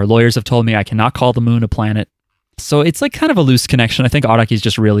 Our lawyers have told me I cannot call the moon a planet." So it's like kind of a loose connection. I think Araki's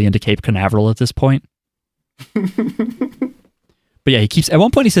just really into Cape Canaveral at this point. But yeah, at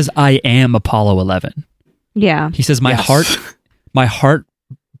one point he says, "I am Apollo 11." Yeah. He says, my heart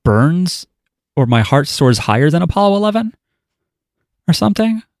burns, or my heart soars higher than Apollo 11 or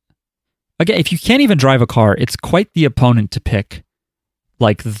something. again, if you can't even drive a car, it's quite the opponent to pick,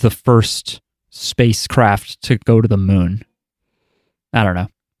 like the first spacecraft to go to the moon. I don't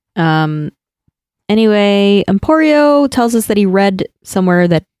know. Anyway, Emporio tells us that he read somewhere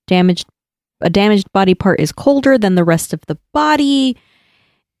that a damaged body part is colder than the rest of the body,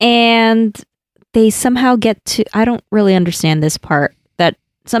 and they somehow get to, I don't really understand this part, that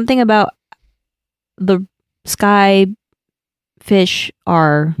something about the sky fish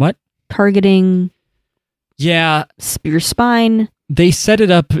are What? targeting Yeah, your spine. they set it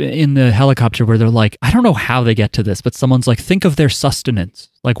up in the helicopter where they're like, I don't know how they get to this, but someone's like, think of their sustenance.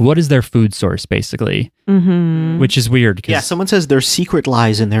 Like, what is their food source, basically? Mm-hmm. Which is weird. Yeah, someone says their secret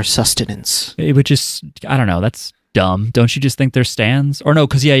lies in their sustenance. Which is, I don't know, that's dumb. Don't you just think they're stands? Or no,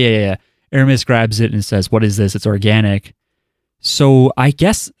 because yeah. Aramis grabs it and says, what is this? It's organic. So I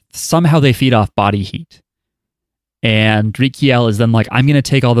guess somehow they feed off body heat. And Rikiel is then like, I'm going to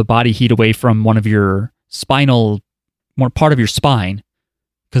take all the body heat away from one part of your spine,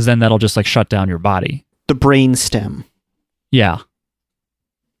 because then that'll just like shut down your body. The brain stem. Yeah.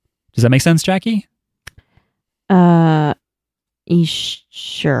 Does that make sense, Jackie?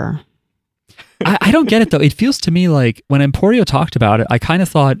 Sure. I don't get it though. It feels to me like when Emporio talked about it, I kind of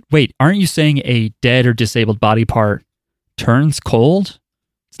thought, wait, aren't you saying a dead or disabled body part turns cold?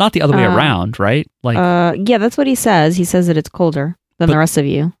 It's not the other way around, right? Like, yeah, that's what he says. He says that it's colder than But- the rest of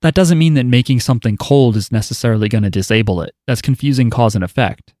you. that doesn't mean that making something cold is necessarily going to disable it. That's confusing cause and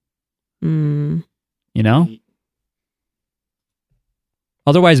effect, Mm. you know?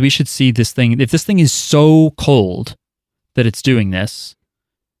 Otherwise, we should see this thing. If this thing is so cold that it's doing this,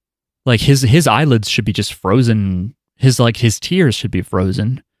 like his eyelids should be just frozen. His tears should be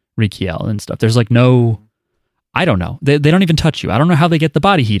frozen, Rikiel and stuff. There's like no, I don't know. They don't even touch you. I don't know how they get the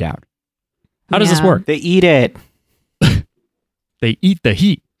body heat out. How does this Yeah. work? They eat it. They eat the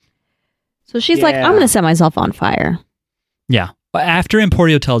heat. So she's like, Yeah. I'm going to set myself on fire. Yeah. But after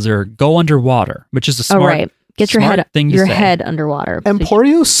Emporio tells her, go underwater, which is a smart, Oh, right. Get your smart head thing to your say. head underwater. So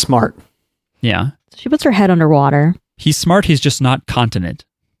Emporio's smart. Yeah. she puts her head underwater. He's smart. He's just not continent.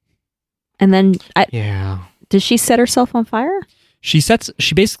 And then Yeah. does she set herself on fire? She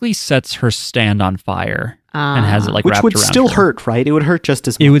basically sets her stand on fire and has it like Which wrapped would around still her. hurt, right? It would hurt just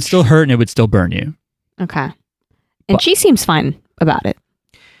as much. It would still hurt and it would still burn you. Okay. And But- she seems fine about it.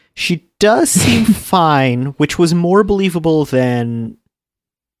 She does seem fine, which was more believable than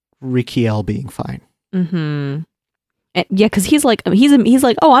Rikiel being fine. Mm-hmm. Yeah, because he's like,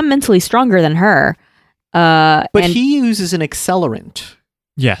 oh, I'm mentally stronger than her. But and he uses an accelerant,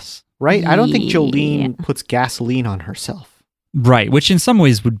 Yes. right? I don't think Yeah. Jolene puts gasoline on herself. Right. Which in some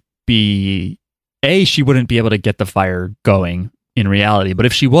ways would be, she wouldn't be able to get the fire going in reality. But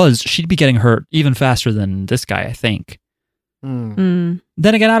if she was, she'd be getting hurt even faster than this guy, I think. Hmm. Mm.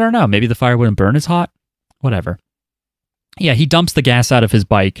 Then again, I don't know. Maybe the fire wouldn't burn as hot. Whatever. Yeah, he dumps the gas out of his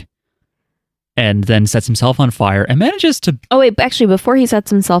bike and then sets himself on fire and manages to. Oh wait, actually, before he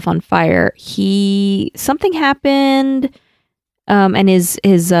sets himself on fire, something happened, and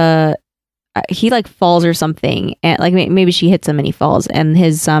he like falls or something, and like maybe she hits him and he falls, and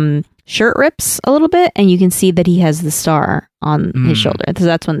his shirt rips a little bit, and you can see that he has the star on his shoulder. So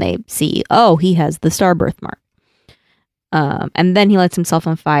that's when they see, oh, he has the star birthmark. And then he lights himself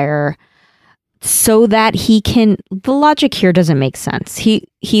on fire so that he can. The logic here doesn't make sense.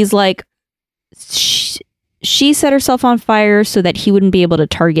 He's like, she set herself on fire so that he wouldn't be able to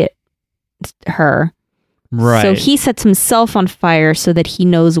target her. Right. So he sets himself on fire so that he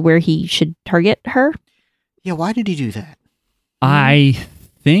knows where he should target her. Yeah, why did he do that? I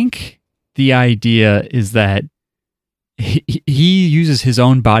think the idea is that he uses his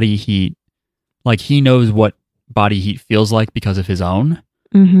own body heat. Like he knows what body heat feels like because of his own.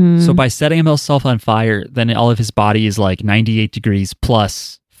 Mm-hmm. So by setting himself on fire, then all of his body is like 98 degrees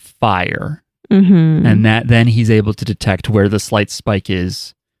plus fire. Mm-hmm. And then he's able to detect where the slight spike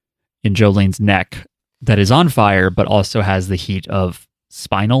is in Jolene's neck that is on fire, but also has the heat of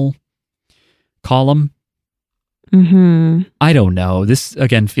spinal column. Mm-hmm. I don't know. This,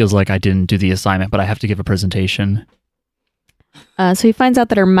 again, feels like I didn't do the assignment, but I have to give a presentation. So he finds out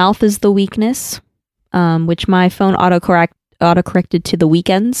that her mouth is the weakness, which my phone autocorrected to the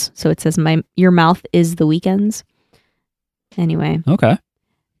weekends. So it says your mouth is the weekends. Anyway. Okay.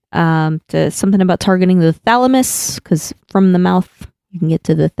 Something about targeting the thalamus, because from the mouth you can get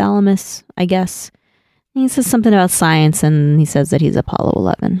to the thalamus, I guess. And he says something about science, and he says that he's Apollo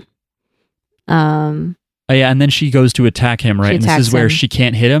 11. Oh, yeah, and then she goes to attack him, right? She And this attacks is where him. she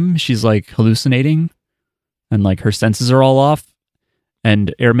can't hit him. She's like hallucinating, and like her senses are all off.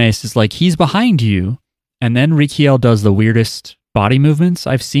 And Hermes is like, he's behind you. And then Rikiel does the weirdest body movements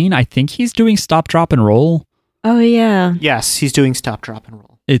I've seen. I think he's doing stop, drop, and roll. Oh yeah. Yes, he's doing stop, drop, and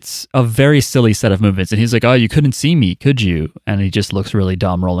roll. It's a very silly set of movements. And he's like, oh, you couldn't see me, could you? And he just looks really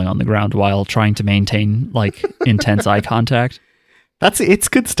dumb rolling on the ground while trying to maintain like intense eye contact. It's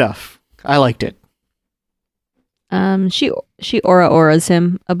good stuff. I liked it. She auras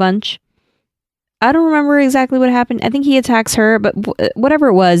him a bunch. I don't remember exactly what happened. I think he attacks her, but whatever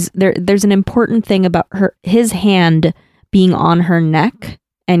it was, there's an important thing about his hand being on her neck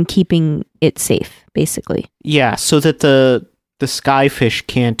and keeping it safe, basically. Yeah, so that the skyfish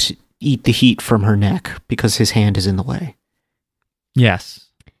can't eat the heat from her neck because his hand is in the way. Yes.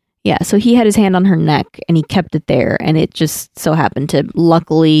 Yeah, so he had his hand on her neck and he kept it there, and it just so happened to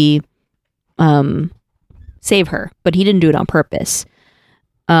luckily save her, but he didn't do it on purpose.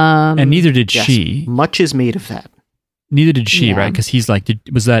 And neither did Yes, she. much is made of that. Neither did she, Yeah. right? Because he's like,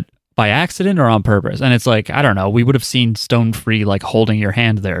 was that by accident or on purpose? And it's like, I don't know. We would have seen Stone Free like holding your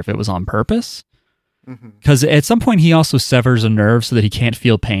hand there if it was on purpose. Because at some point he also severs a nerve so that he can't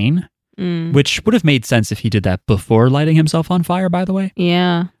feel pain, which would have made sense if he did that before lighting himself on fire, by the way.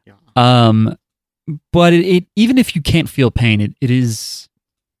 Yeah. But it even if you can't feel pain, it is.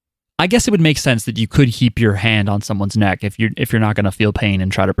 I guess it would make sense that you could keep your hand on someone's neck if you're not going to feel pain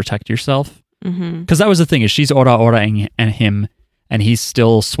and try to protect yourself. Because that was the thing, is she's oraing and him, and he's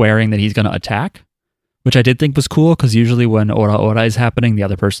still swearing that he's going to attack, which I did think was cool, because usually when ora is happening, the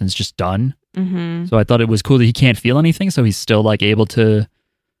other person's just done. So I thought it was cool that he can't feel anything, so he's still like able to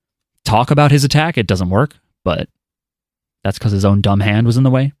talk about his attack. It doesn't work, but that's because his own dumb hand was in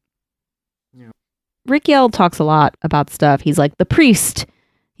the way. Rikiel talks a lot about stuff. He's like, the priest.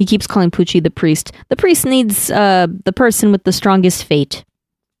 He keeps calling Pucci the priest. The priest needs the person with the strongest fate.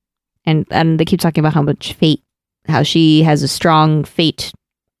 And they keep talking about how much fate, how she has a strong fate.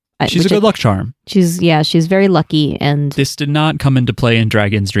 She's a good luck charm. She's very lucky. And This did not come into play in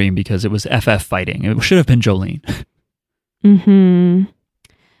Dragon's Dream because it was FF fighting. It should have been Jolene.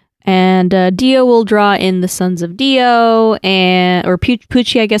 And Dio will draw in the Sons of Dio, or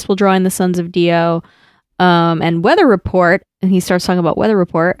Pucci, I guess, will draw in the Sons of Dio. And Weather Report, and he starts talking about Weather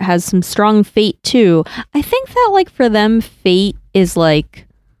Report, has some strong fate too. I think that like for them, fate is like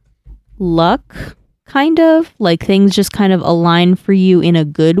luck, kind of like things just kind of align for you in a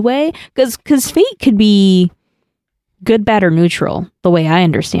good way. Because fate could be good, bad, or neutral. The way I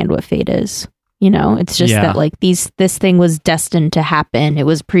understand what fate is, it's just that like this thing was destined to happen. It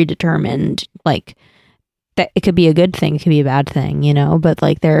was predetermined. Like that, it could be a good thing, it could be a bad thing, But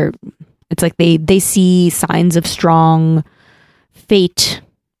like it's like they see signs of strong fate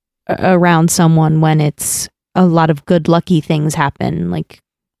around someone when it's a lot of good lucky things happen, like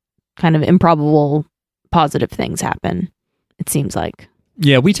kind of improbable positive things happen, it seems like.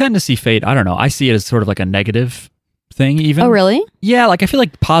 Yeah, we tend to see fate, I don't know, I see it as sort of like a negative thing even. Oh, really? Yeah, like I feel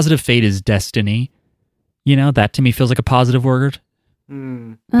like positive fate is destiny. That to me feels like a positive word.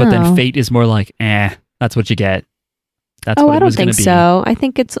 But then fate is more like, that's what you get. That's what I it don't was think gonna be. so. I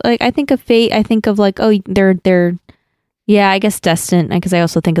think it's like, I think of fate, I think of like, oh, they're yeah, I guess destined, because I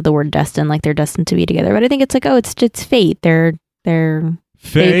also think of the word destined, like they're destined to be together. But I think it's like, oh, it's fate. They're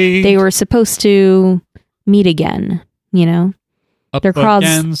Fate. they were supposed to meet again, Up their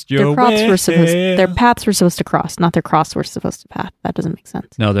against your their paths were supposed to cross, not their cross were supposed to path. That doesn't make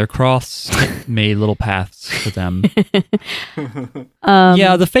sense. No, their cross made little paths for them.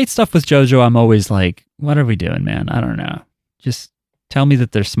 Yeah, the fate stuff with JoJo, I'm always like, what are we doing, man? I don't know. Just tell me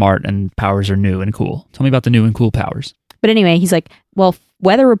that they're smart and powers are new and cool. Tell me about the new and cool powers. But anyway, he's like, well,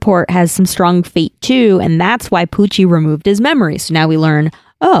 Weather Report has some strong fate too, and that's why Pucci removed his memory. So now we learn,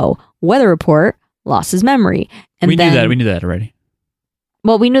 oh, Weather Report lost his memory. And We knew that already.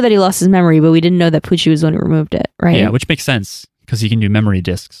 Well, we knew that he lost his memory, but we didn't know that Pucci was the one who removed it, right? Yeah, which makes sense because he can do memory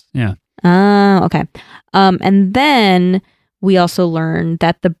discs. Yeah. Oh, okay. And then we also learned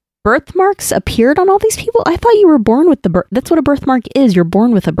that the birthmarks appeared on all these people. I thought you were born with the birth. That's what a birthmark is. You're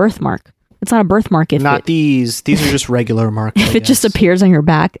born with a birthmark. It's not a birthmark if Not these. These are just regular marks. if it just appears on your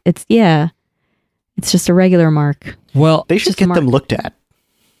back. It's just a regular mark. Well, They should just a get them mark. looked at.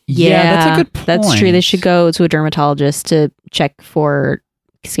 Yeah, that's a good point. That's true. They should go to a dermatologist to check for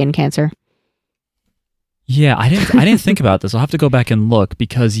skin cancer. yeah, I didn't think about this. I'll have to go back and look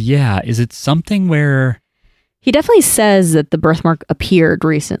because is it something where He definitely says that the birthmark appeared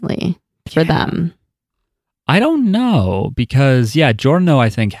recently for them. I don't know because Giorno I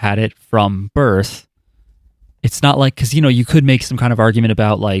think had it from birth. It's not like because you could make some kind of argument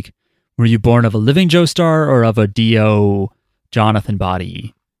about like were you born of a living Joestar or of a Dio Jonathan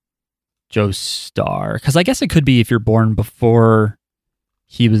body Joestar? Because I guess it could be if you're born before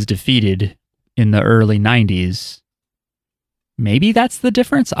he was defeated in the early 90s. maybe that's the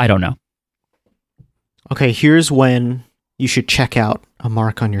difference. I don't know. Okay, here's when you should check out a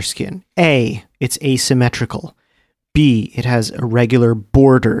mark on your skin. A, it's asymmetrical. B, it has irregular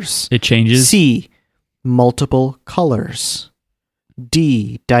borders. It changes. C, multiple colors.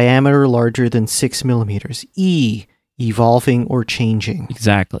 D, diameter larger than 6 millimeters. E, evolving or changing.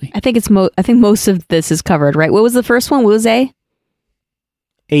 Exactly. I think I think most of this is covered, right? What was the first one? What was A?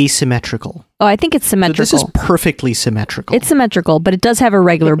 Asymmetrical. Oh, I think it's symmetrical. So this is perfectly symmetrical. It's symmetrical, but it does have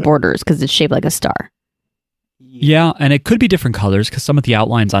irregular borders because it's shaped like a star. Yeah, and it could be different colors because some of the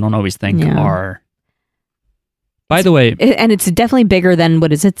outlines I don't always think Yeah. are. By the way, And it's definitely bigger than,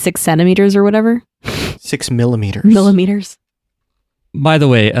 what is it, 6 centimeters or whatever? 6 millimeters. Millimeters. by the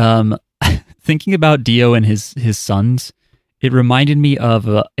way, thinking about Dio and his sons, it reminded me of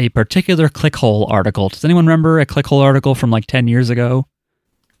a particular Clickhole article. Does anyone remember a Clickhole article from like 10 years ago?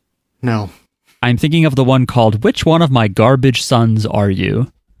 No. I'm thinking of the one called "Which One of My Garbage Sons Are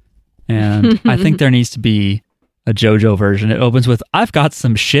You?" And I think there needs to be a JoJo version. It opens with, "I've got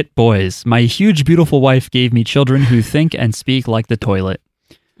some shit boys. My huge, beautiful wife gave me children who think and speak like the toilet."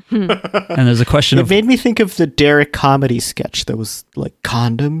 And there's a question It of made me think of the Derek comedy sketch that was like,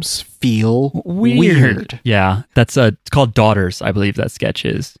 condoms feel weird. Yeah, that's it's called Daughters, I believe that sketch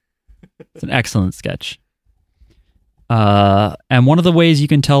is. It's an excellent sketch. And one of the ways you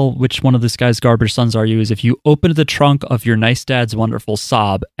can tell which one of this guy's garbage sons are you is if you opened the trunk of your nice dad's wonderful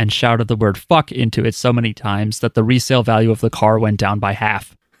Saab and shouted the word fuck into it so many times that the resale value of the car went down by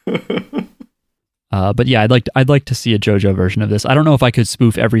half. But yeah, I'd like to see a JoJo version of this. I don't know if I could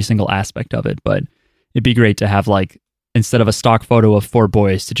spoof every single aspect of it, but it'd be great to have, like, instead of a stock photo of 4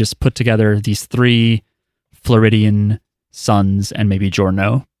 boys, to just put together these 3 Floridian sons and maybe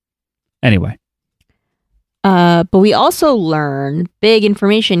Giorno. Anyway. But we also learn, big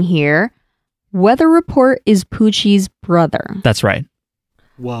information here, Weather Report is Poochie's brother. That's right.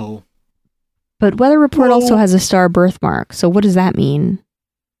 Whoa. But Weather Report Whoa. also has a star birthmark. So what does that mean?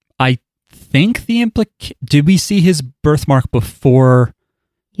 I think did we see his birthmark before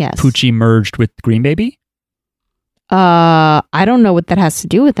Yes. Poochie merged with Green Baby? I don't know what that has to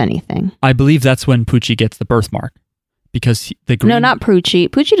do with anything. I believe that's when Poochie gets the birthmark. Because No, not Poochie.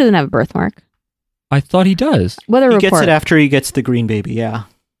 Poochie doesn't have a birthmark. I thought he does. Weather He Report. gets it after he gets the green baby, yeah.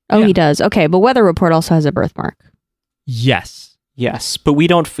 Oh, Yeah. he does. Okay, but Weather Report also has a birthmark. Yes. Yes, but we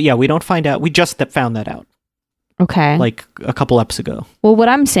don't find out. We just found that out Okay. like a couple eps ago. Well, what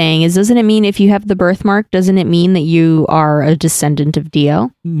I'm saying is, doesn't it mean if you have the birthmark, doesn't it mean that you are a descendant of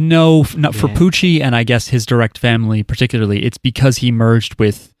Dio? No, not for Yeah. Poochie and I guess his direct family particularly. It's because he merged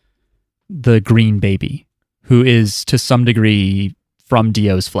with the Green Baby, who is to some degree from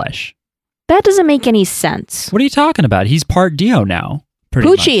Dio's flesh. That doesn't make any sense. What are you talking about? He's part Dio now. Pretty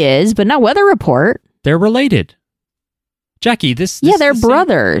Poochie much. is, but not Weather Report. They're related. Jackie, this Yeah, they're the same-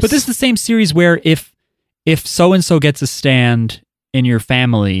 brothers. But this is the same series where if so and so gets a stand in your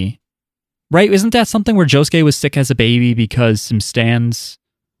family, right? Isn't that something where Josuke was sick as a baby because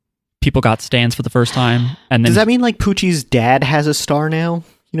people got stands for the first time, and then Does that mean like Poochie's dad has a star now?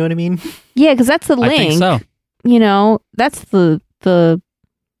 You know what I mean? Yeah, because that's the I link. think so. You know, that's the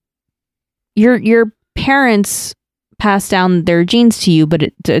your parents pass down their genes to you, but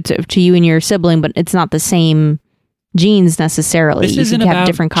to you and your sibling, but it's not the same genes necessarily. This You isn't could have about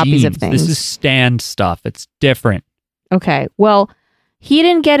different copies of genes. things. This is stand stuff. It's different. Okay. Well, he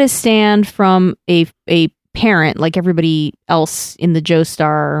didn't get his stand from a parent like everybody else in the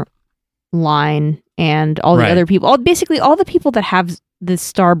Joestar line and all the Right. other people. Basically, all the people that have the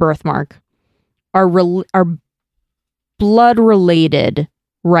star birthmark are blood related,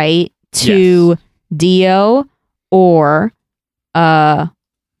 right, to Dio or the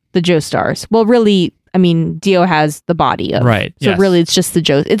Joestars. Well, really, I mean, Dio has the body of Right, So yes. really, it's just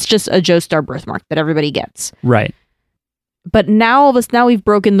it's just a Joestar birthmark that everybody gets. Right. But now we've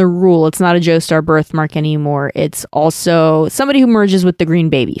broken the rule. It's not a Joestar birthmark anymore. It's also somebody who merges with the Green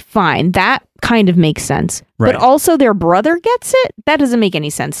Baby. Fine. That kind of makes sense. Right. But also their brother gets it? That doesn't make any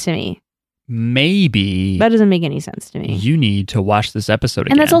sense to me. Maybe That doesn't make any sense to me. you need to watch this episode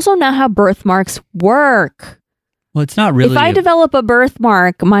again. And that's also not how birthmarks work. well, it's not really. If I develop a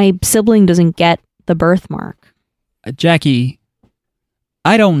birthmark, my sibling doesn't get the birthmark. Jackie,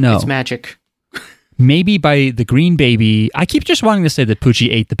 I don't know. It's magic. Maybe by the Green Baby. I keep just wanting to say that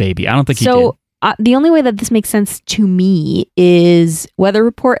Poochie ate the baby. I don't think he did. So the only way that this makes sense to me is Weather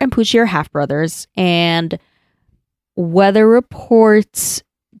Report and Poochie are half brothers, and Weather Report's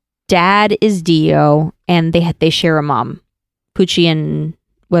dad is Dio, and they share a mom. Poochie and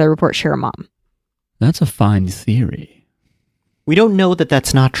Weather Report share a mom. That's a fine theory. We don't know that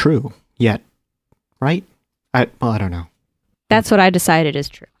that's not true yet, right? I don't know. That's what I decided is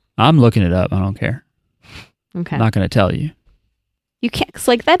true. I'm looking it up. I don't care. Okay. I'm not going to tell you. You can't, cause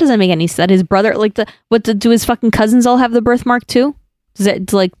like that doesn't make any sense. His brother, like do his fucking cousins all have the birthmark too? Does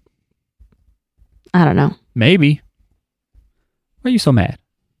it like, I don't know. Maybe. Why are you so mad?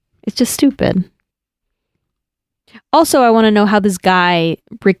 It's just stupid. Also, I want to know how this guy,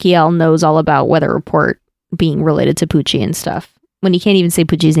 Rikiel, knows all about Weather Report being related to Poochie and stuff. When he can't even say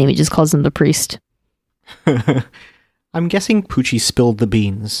Poochie's name, he just calls him the priest. I'm guessing Poochie spilled the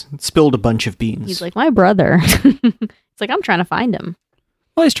beans. Spilled a bunch of beans. He's like, my brother. It's like, I'm trying to find him.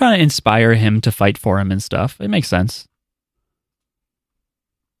 Well, he's trying to inspire him to fight for him and stuff. It makes sense.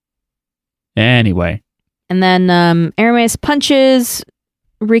 Anyway. And then Hermes punches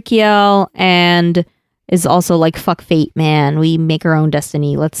Rikiel and is also like, fuck fate, man. We make our own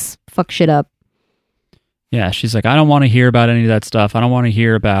destiny. Let's fuck shit up. Yeah, she's like, I don't want to hear about any of that stuff. I don't want to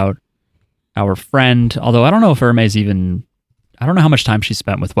hear about our friend. Although I don't know if Hermes even... I don't know how much time she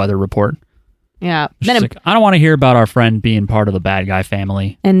spent with Weather Report. Yeah. She's like, I don't want to hear about our friend being part of the bad guy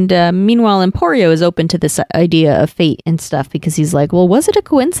family. And meanwhile, Emporio is open to this idea of fate and stuff because he's like, well, was it a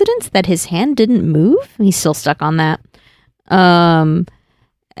coincidence that his hand didn't move? He's still stuck on that. And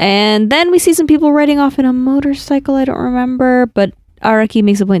then we see some people riding off in a motorcycle. I don't remember, but Araki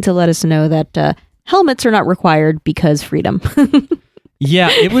makes a point to let us know that helmets are not required because freedom. Yeah,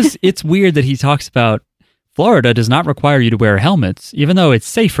 it's weird that he talks about Florida does not require you to wear helmets, even though it's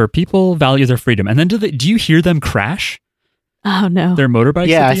safer. People value their freedom. And then do you hear them crash? Oh no. Their motorbikes?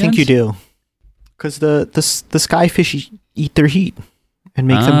 Yeah, at I the think end? you do. Because the skyfish eat their heat and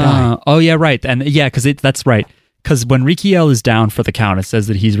make them die. Oh yeah, right. And yeah, that's right. Because when Rikiel is down for the count, it says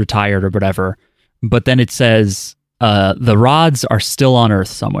that he's retired or whatever. But then it says the rods are still on Earth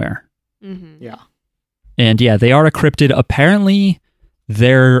somewhere. Mm-hmm. Yeah. And yeah, they are a cryptid. Apparently,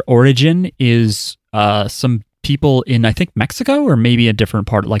 their origin is some people in, I think, Mexico or maybe a different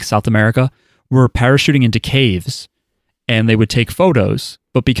part, like South America, were parachuting into caves and they would take photos.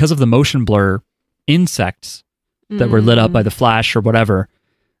 But because of the motion blur, insects that were lit up by the flash or whatever,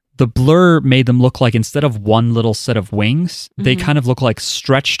 the blur made them look like, instead of one little set of wings, they kind of look like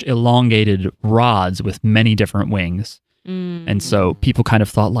stretched, elongated rods with many different wings. And so people kind of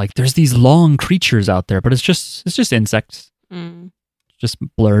thought like, there's these long creatures out there, but it's just insects. Just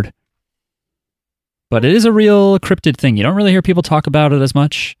blurred. But it is a real cryptid thing. You don't really hear people talk about it as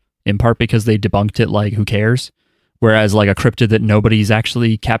much, in part because they debunked it, like, who cares? Whereas like a cryptid that nobody's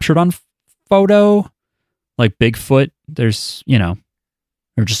actually captured on photo, like Bigfoot, there's,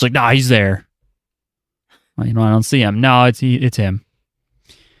 they're just like, nah, he's there. Well, I don't see him. No, it's him.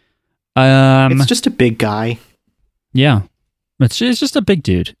 It's just a big guy. Yeah. It's just a big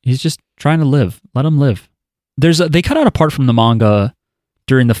dude. He's just trying to live. Let him live. They cut out a part from the manga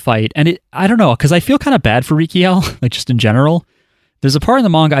during the fight, and I don't know, because I feel kind of bad for Rikiel, like just in general. There's a part in the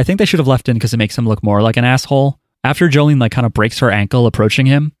manga I think they should have left in because it makes him look more like an asshole. After Jolene like kind of breaks her ankle approaching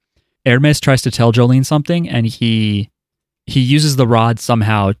him, Hermes tries to tell Jolene something, and he uses the rod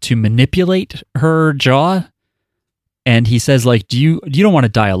somehow to manipulate her jaw. And he says, like, you don't want to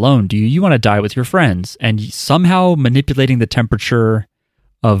die alone, do you? You want to die with your friends. And somehow manipulating the temperature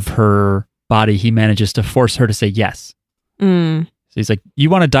of her body, he manages to force her to say yes. So he's like, you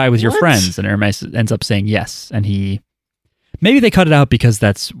want to die with your friends? And Hermes ends up saying yes. And maybe they cut it out because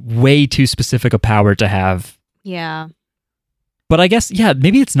that's way too specific a power to have. Yeah. But I guess, yeah,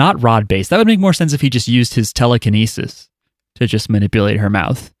 maybe it's not rod-based. That would make more sense if he just used his telekinesis to just manipulate her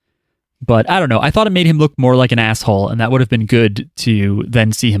mouth. But I don't know. I thought it made him look more like an asshole, and that would have been good to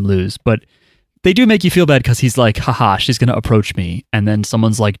then see him lose. But they do make you feel bad because he's like, haha, she's going to approach me. And then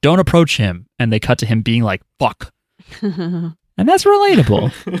someone's like, don't approach him. And they cut to him being like, fuck. And that's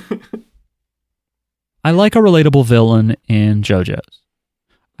relatable. I like a relatable villain in JoJo's.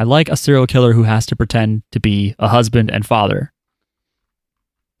 I like a serial killer who has to pretend to be a husband and father.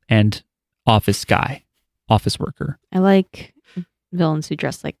 And office guy, office worker. I like villains who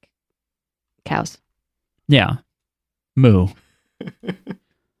dress like cows. Yeah. Moo.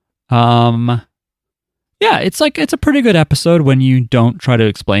 Yeah, it's a pretty good episode when you don't try to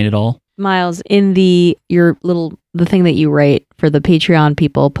explain it all. Miles, in the thing that you write for the Patreon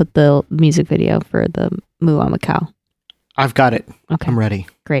people, put the music video for the Moo I'm a Cow. I've got it. Okay. I'm ready.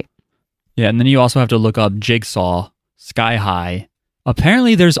 Great. Yeah, and then you also have to look up Jigsaw, Sky High.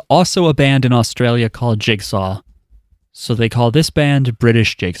 Apparently there's also a band in Australia called Jigsaw. So they call this band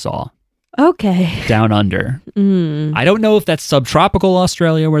British Jigsaw. Okay. Down under. I don't know if that's subtropical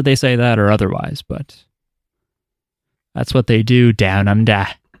Australia where they say that or otherwise, but that's what they do down under.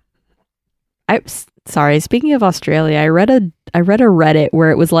 Sorry, speaking of Australia, I read a Reddit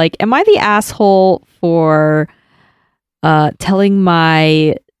where it was like, am I the asshole for telling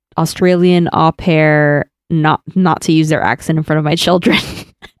my Australian au pair not to use their accent in front of my children.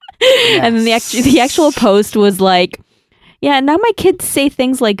 And then the actual post was like, yeah, now my kids say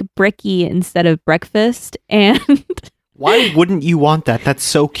things like bricky instead of breakfast. And Why wouldn't you want that? That's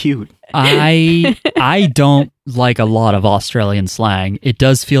so cute. I don't like a lot of Australian slang. It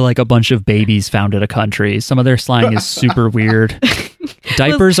does feel like a bunch of babies founded a country. Some of their slang is super weird.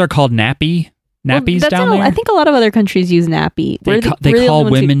 Diapers are called nappy. Nappies down there. I think a lot of other countries use nappy. They call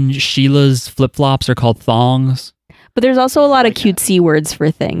women Sheila's flip-flops are called thongs. But there's also a lot of cutesy words for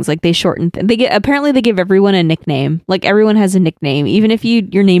things. Like they shorten. Apparently they give everyone a nickname. Like everyone has a nickname. Even if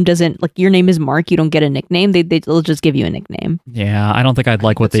your name doesn't, like your name is Mark, you don't get a nickname. They'll just give you a nickname. Yeah, I don't think I'd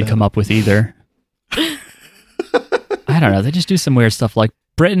like what they'd come up with either. I don't know. They just do some weird stuff. Like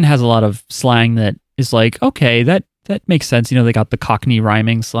Britain has a lot of slang that is like, okay, that makes sense. You know, they got the Cockney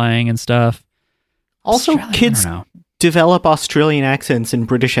rhyming slang and stuff. Also, Australia, kids I don't know. develop Australian accents and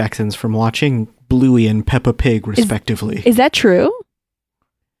British accents from watching Bluey and Peppa Pig, respectively. Is that true?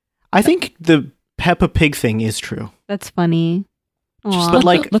 I think the Peppa Pig thing is true. That's funny. Just Aw. but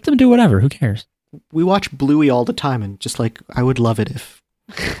like Let them do whatever. Who cares? we watch Bluey all the time, and just like I would love it if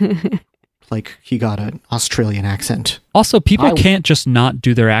like he got an Australian accent. Also, people can't just not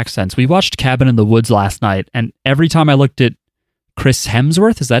do their accents. We watched Cabin in the Woods last night, and every time I looked at Chris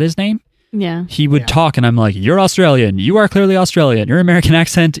Hemsworth, is that his name? Yeah. He would talk, and I'm like, "You're Australian. You are clearly Australian. Your American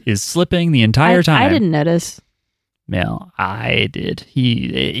accent is slipping the entire time." I didn't notice. Well, I did.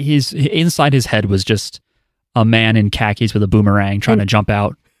 His inside his head was just a man in khakis with a boomerang trying to jump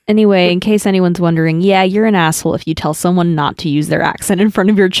out. Anyway, in case anyone's wondering, yeah, you're an asshole if you tell someone not to use their accent in front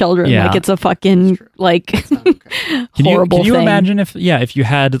of your children. Yeah. Like it's a fucking like horrible Can you thing. imagine if you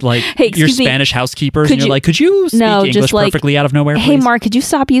had like Hey, your excuse me, Spanish housekeepers could and you're you- like, could you speak No, English just like, perfectly out of nowhere, Hey, please? Mark, could you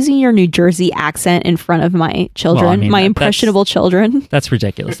stop using your New Jersey accent in front of my children, Well, I mean, my that's- impressionable children? That's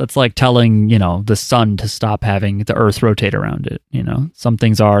ridiculous. That's like telling, the sun to stop having the earth rotate around it. Some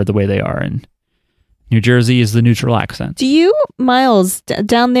things are the way they are, and New Jersey is the neutral accent. Do you, Miles,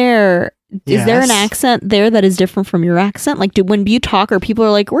 down there, is there an Yes. accent there that is different from your accent? Like, when you talk, or people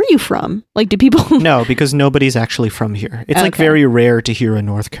are like, where are you from? Like, do people... No, because nobody's actually from here. It's like Okay. very rare to hear a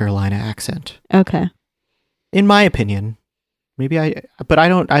North Carolina accent, Okay. in my opinion. But I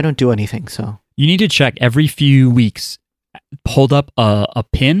don't do anything. So You need to check every few weeks, hold up a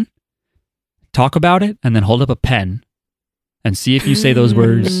pin, talk about it, and then hold up a pen and see if you say those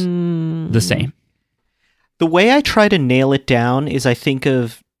words the same. the way I try to nail it down is I think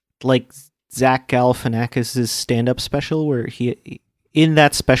of like Zach Galifianakis' stand-up special, where in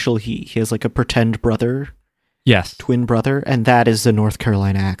that special he has like a pretend brother, Yes. twin brother, and that is the North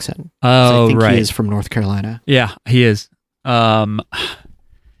Carolina accent. 'Cause Oh, I think right. he is from North Carolina. Yeah, he is. Yeah,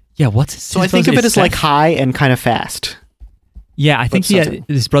 what's his So I think of it as like high and kind of fast. Yeah, I think but something.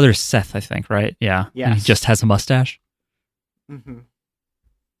 his brother is Seth, I think, right? Yeah. And he Yes. just has a mustache. Mm-hmm.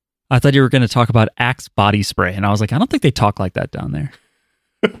 I thought you were going to talk about Axe body spray, and I was like, I don't think they talk like that down there.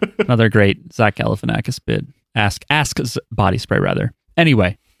 Another great Zach Galifianakis bit. Ask body spray, rather.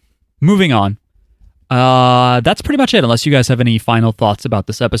 Anyway, moving on. That's pretty much it, unless you guys have any final thoughts about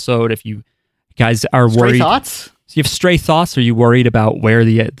this episode. If you guys are Stray worried... thoughts? So you have stray thoughts? Are you worried about where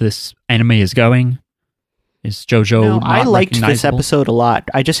this anime is going? Is JoJo No, not I liked this recognizable? episode a lot.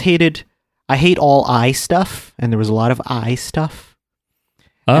 I hate all eye stuff, and there was a lot of eye stuff.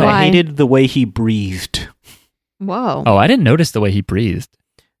 Oh. And Why? I hated the way he breathed. Whoa. Oh, I didn't notice the way he breathed.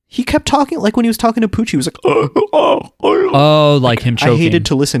 He kept talking, like when he was talking to Poochie, he was like, Oh, like him choking. I hated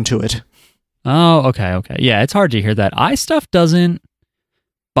to listen to it. Oh, okay. Yeah, it's hard to hear that. Eye stuff doesn't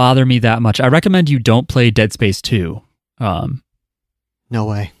bother me that much. I recommend you don't play Dead Space 2. No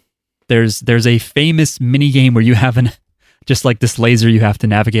way. There's a famous mini game where you have just like this laser you have to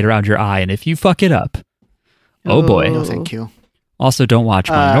navigate around your eye, and if you fuck it up, oh boy. No, thank you. Also, don't watch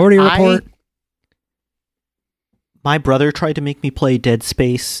Minority Report. My brother tried to make me play Dead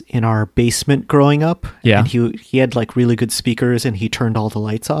Space in our basement growing up. Yeah. And he had like really good speakers, and he turned all the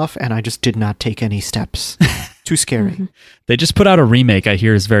lights off, and I just did not take any steps. Too scary. They just put out a remake. I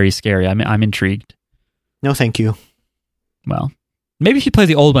hear is very scary. I'm intrigued. No, thank you. Well, maybe if you play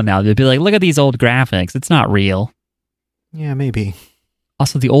the old one now, they'd be like, look at these old graphics. It's not real. Yeah, maybe.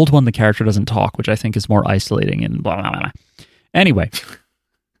 Also, the old one, the character doesn't talk, which I think is more isolating and blah, blah, blah. Anyway.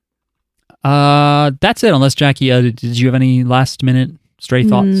 That's it. Unless, Jackie, did you have any last minute stray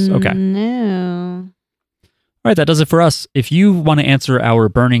thoughts? Okay. No. All right, that does it for us. If you want to answer our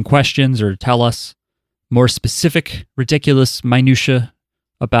burning questions or tell us more specific, ridiculous minutia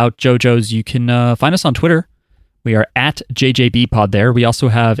about JoJo's, you can find us on Twitter. We are at JJBpod there. We also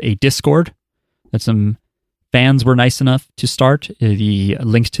have a Discord. That's some fans were nice enough to start. The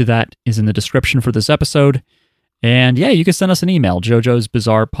link to that is in the description for this episode. And yeah, you can send us an email,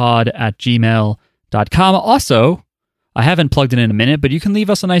 jojosbizarrepod@gmail.com. Also, I haven't plugged it in a minute, but you can leave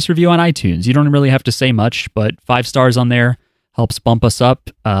us a nice review on iTunes. You don't really have to say much, but 5 stars on there helps bump us up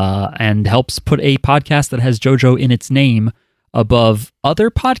and helps put a podcast that has JoJo in its name above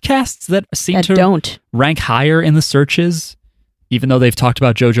other podcasts that seem That to don't. rank higher in the searches, even though they've talked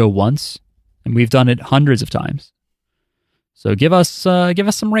about JoJo once, and we've done it hundreds of times. So give us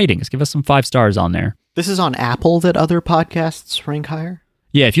some ratings. Give us some 5 stars on there. This is on Apple that other podcasts rank higher?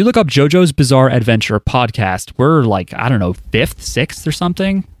 Yeah, if you look up JoJo's Bizarre Adventure podcast, we're like, I don't know, 5th, 6th or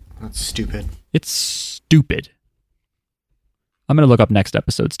something. That's stupid. It's stupid. I'm going to look up next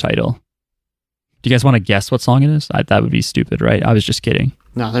episode's title. Do you guys want to guess what song it is? That would be stupid, right? I was just kidding.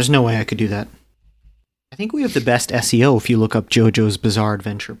 No, there's no way I could do that. I think we have the best SEO if you look up JoJo's Bizarre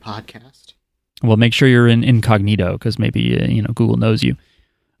Adventure podcast. Well, make sure you're in incognito because maybe Google knows you.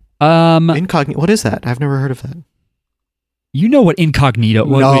 Incognito. What is that? I've never heard of that. You know what incognito?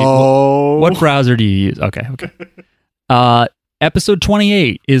 No. What browser do you use? Okay. Episode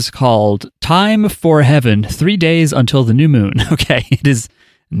 28 is called "Time for Heaven: 3 Days Until the New Moon." Okay, it is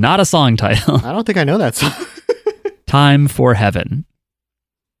not a song title. I don't think I know that song. "Time for Heaven"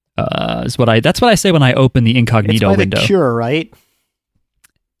 is what That's what I say when I open the incognito it's by window. The Cure, right?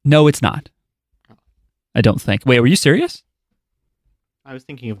 No, it's not. I don't think. Wait, were you serious? I was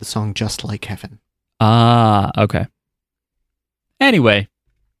thinking of the song "Just Like Heaven." Ah, okay. Anyway,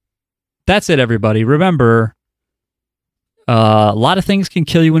 that's it, everybody. Remember, a lot of things can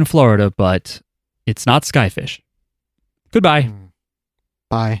kill you in Florida, but it's not skyfish. Goodbye.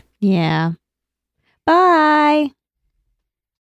 Bye. Yeah. Bye.